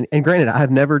granted, I have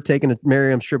never taken a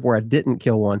Merriam's trip where I didn't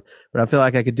kill one, but I feel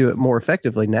like I could do it more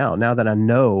effectively now that I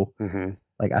know,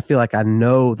 like, I feel like I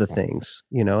know the things,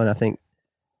 and I think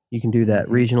you can do that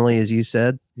regionally, as you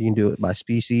said. You can do it by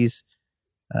species,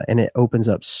 and it opens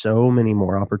up so many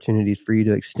more opportunities for you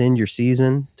to extend your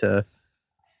season to,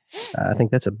 I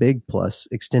think that's a big plus,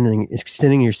 extending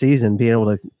your season, being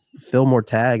able to fill more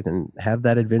tags and have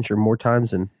that adventure more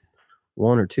times than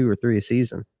 1 or 2 or 3 a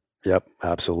season. Yep,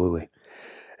 absolutely.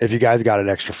 If you guys got an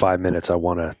extra 5 minutes, I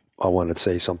want to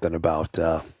say something about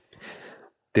the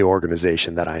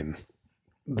organization that I'm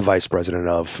the vice president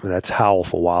of, and that's Howl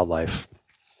for Wildlife.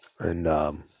 And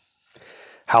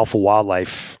Howl for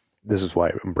Wildlife, this is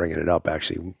why I'm bringing it up,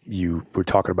 actually. You were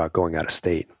talking about going out of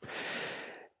state.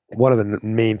 One of the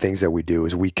main things that we do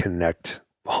is we connect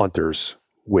hunters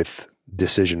with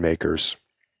decision makers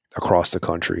across the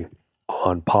country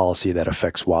on policy that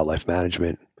affects wildlife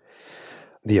management,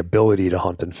 the ability to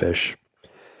hunt and fish.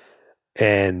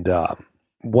 And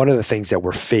one of the things that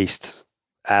we're faced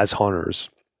as hunters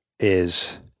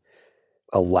is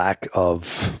a lack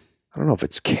of, I don't know if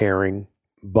it's caring,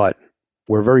 but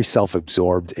we're very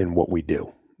self-absorbed in what we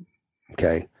do.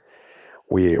 Okay.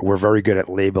 We're very good at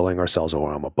labeling ourselves. Oh,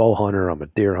 I'm a bow hunter, I'm a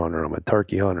deer hunter, I'm a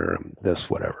turkey hunter, I'm this,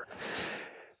 whatever.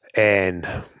 And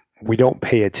we don't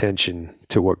pay attention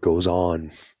to what goes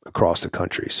on across the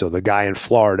country. So the guy in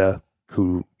Florida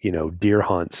who, deer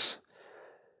hunts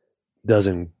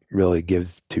doesn't really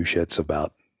give two shits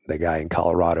about the guy in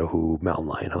Colorado who mountain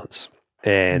lion hunts.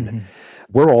 And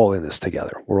we're all in this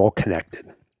together. We're all connected.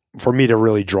 For me to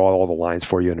really draw all the lines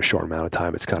for you in a short amount of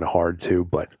time, it's kind of hard to,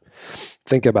 but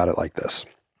think about it like this.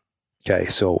 Okay.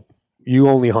 So you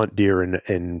only hunt deer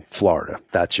in Florida.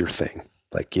 That's your thing.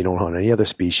 Like, you don't hunt any other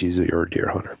species, or you're a deer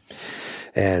hunter.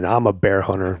 And I'm a bear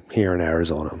hunter here in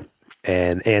Arizona,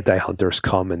 and anti-hunters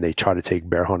come and they try to take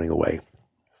bear hunting away,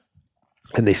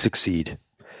 and they succeed.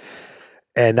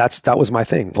 And that was my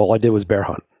thing. All I did was bear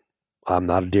hunt. I'm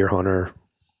not a deer hunter.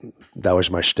 That was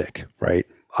my shtick, right?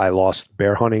 I lost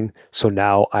bear hunting. So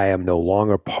now I am no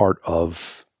longer part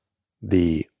of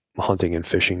the hunting and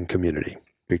fishing community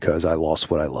because I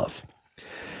lost what I love.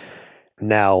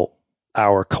 Now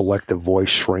our collective voice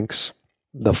shrinks.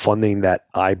 The funding that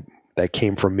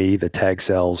came from me, the tag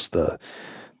sales, the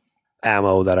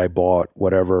ammo that I bought,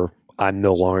 whatever, I'm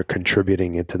no longer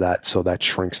contributing into that. So that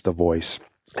shrinks the voice.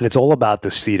 And it's all about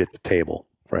the seat at the table,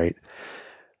 right?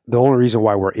 The only reason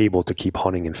why we're able to keep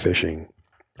hunting and fishing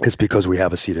is because we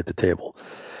have a seat at the table.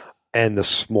 And the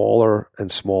smaller and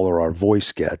smaller our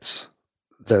voice gets,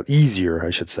 the easier, I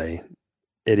should say,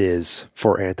 it is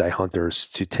for anti-hunters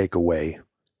to take away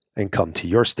and come to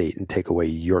your state and take away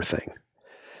your thing.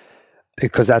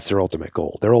 Because that's their ultimate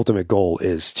goal. Their ultimate goal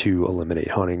is to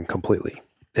eliminate hunting completely.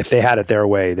 If they had it their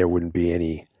way, there wouldn't be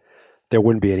any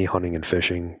hunting and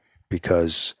fishing,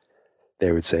 because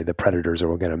they would say the predators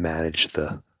are going to manage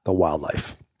the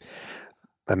wildlife.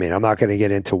 I mean, I'm not going to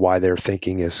get into why their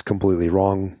thinking is completely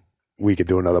wrong. We could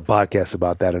do another podcast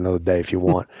about that another day if you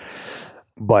want.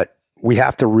 But we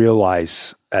have to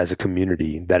realize as a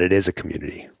community that it is a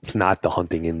community. It's not the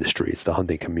hunting industry. It's the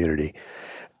hunting community.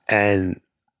 And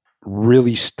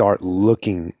really start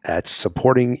looking at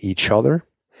supporting each other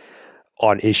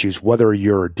on issues, whether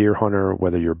you're a deer hunter,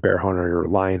 whether you're a bear hunter, you're a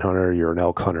lion hunter, you're an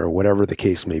elk hunter, whatever the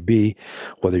case may be,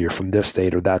 whether you're from this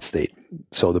state or that state.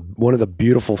 So one of the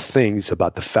beautiful things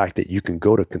about the fact that you can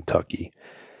go to Kentucky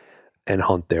and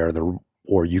hunt there,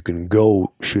 or you can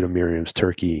go shoot a Merriam's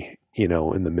turkey,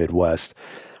 in the Midwest,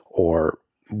 or,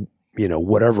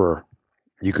 whatever,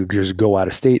 you could just go out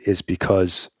of state, is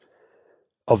because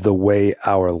of the way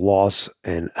our laws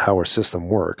and how our system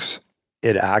works.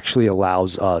 It actually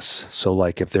allows us. So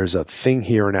like if there's a thing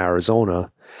here in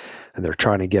Arizona and they're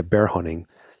trying to get bear hunting,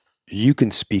 you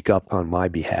can speak up on my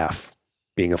behalf,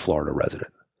 being a Florida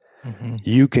resident. Mm-hmm.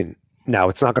 You can, now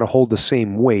it's not going to hold the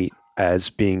same weight as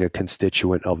being a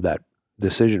constituent of that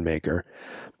decision maker.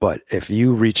 But if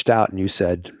you reached out and you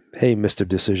said, hey, Mr.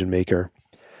 Decision Maker,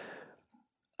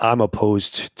 I'm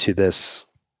opposed to this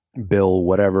bill,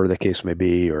 whatever the case may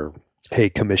be, or hey,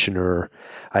 Commissioner,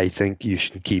 I think you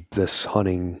should keep this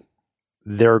hunting.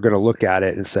 They're going to look at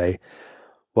it and say,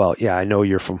 well, yeah, I know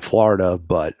you're from Florida,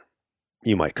 but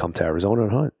you might come to Arizona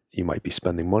and hunt. You might be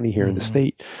spending money here in the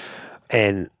state.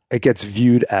 And it gets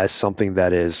viewed as something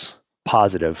that is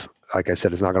positive. Like I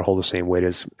said, it's not going to hold the same weight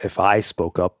as if I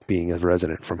spoke up being a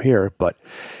resident from here, but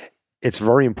it's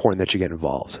very important that you get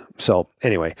involved. So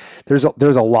anyway, there's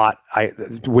a lot,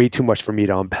 way too much for me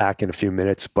to unpack in a few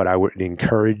minutes, but I would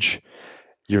encourage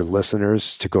your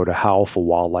listeners to go to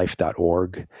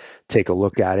howlforwildlife.org, take a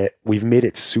look at it. We've made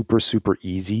it super, super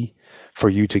easy for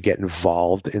you to get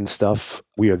involved in stuff.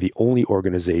 We are the only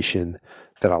organization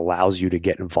that allows you to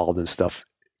get involved in stuff,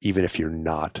 even if you're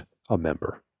not a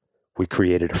member. We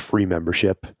created a free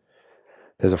membership.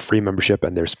 There's a free membership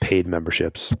and there's paid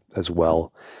memberships as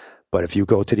well. But if you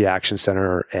go to the Action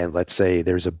Center and let's say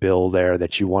there's a bill there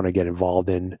that you want to get involved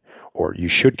in, or you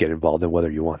should get involved in,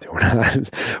 whether you want to or not,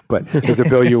 but there's a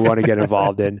bill you want to get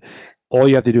involved in, all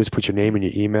you have to do is put your name and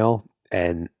your email,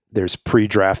 and there's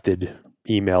pre-drafted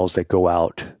emails that go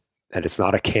out, and it's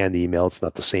not a canned email. It's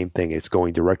not the same thing. It's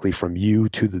going directly from you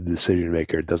to the decision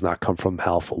maker. It does not come from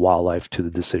Howl for Wildlife to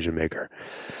the decision maker.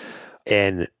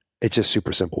 And it's just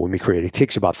super simple. When we create it, it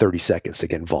takes about 30 seconds to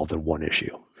get involved in one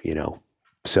issue,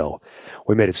 So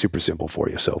we made it super simple for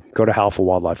you. So go to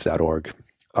howlforwildlife.org.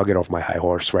 I'll get off my high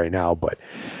horse right now, but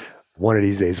one of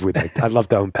these days I'd love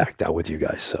to unpack that with you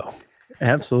guys. So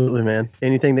absolutely, man.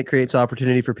 Anything that creates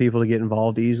opportunity for people to get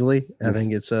involved easily, I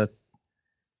think it's a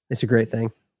great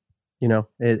thing. It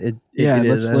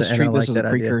is. Let's treat this as a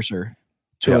precursor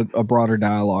to a broader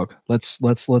dialogue. Let's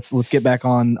get back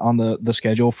on the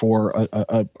schedule for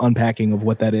a unpacking of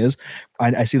what that is.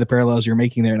 I see the parallels you're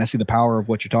making there, and I see the power of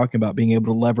what you're talking about, being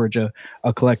able to leverage a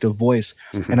collective voice.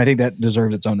 Mm-hmm. And I think that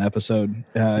deserves its own episode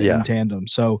in tandem.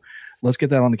 So let's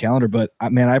get that on the calendar. But I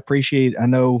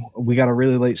know we got a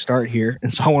really late start here,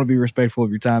 and so I want to be respectful of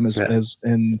your time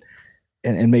and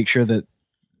make sure that,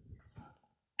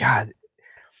 God,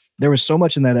 there was so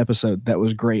much in that episode that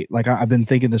was great. Like I've been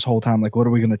thinking this whole time, like, what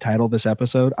are we going to title this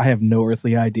episode? I have no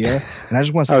earthly idea. And I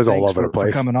just want to say thanks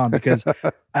for coming on, because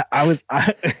I was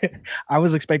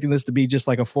expecting this to be just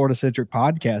like a Florida centric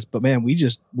podcast, but man,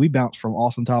 we bounced from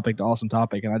awesome topic to awesome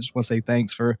topic. And I just want to say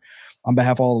thanks on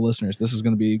behalf of all the listeners. This is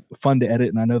going to be fun to edit,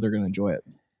 and I know they're going to enjoy it.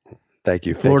 Thank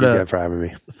you. Thank you again for having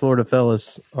me. The Florida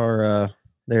fellas are,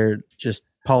 they're just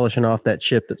polishing off that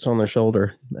chip that's on their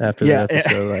shoulder after the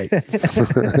episode.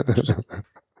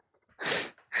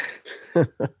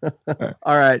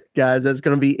 All right, guys, that's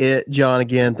going to be it. John,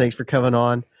 again, thanks for coming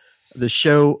on the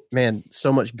show. Man,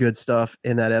 so much good stuff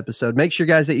in that episode. Make sure,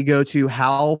 guys, that you go to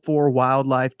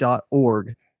howlforwildlife.org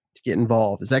to get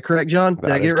involved. Is that correct, John?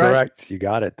 Did I get it right? Correct. You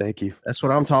got it. Thank you. That's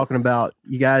what I'm talking about.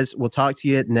 You guys, we'll talk to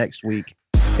you next week.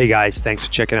 Hey, guys, thanks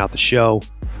for checking out the show.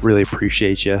 Really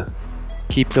appreciate you.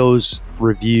 Keep those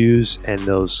reviews and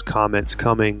those comments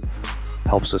coming.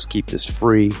 Helps us keep this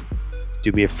free.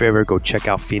 Do me a favor, go check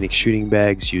out Phoenix Shooting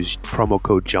Bags. Use promo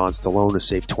code John Stallone to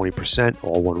save 20%,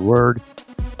 all one word.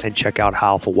 And check out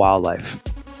Howl for Wildlife.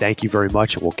 Thank you very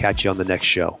much, and we'll catch you on the next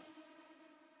show.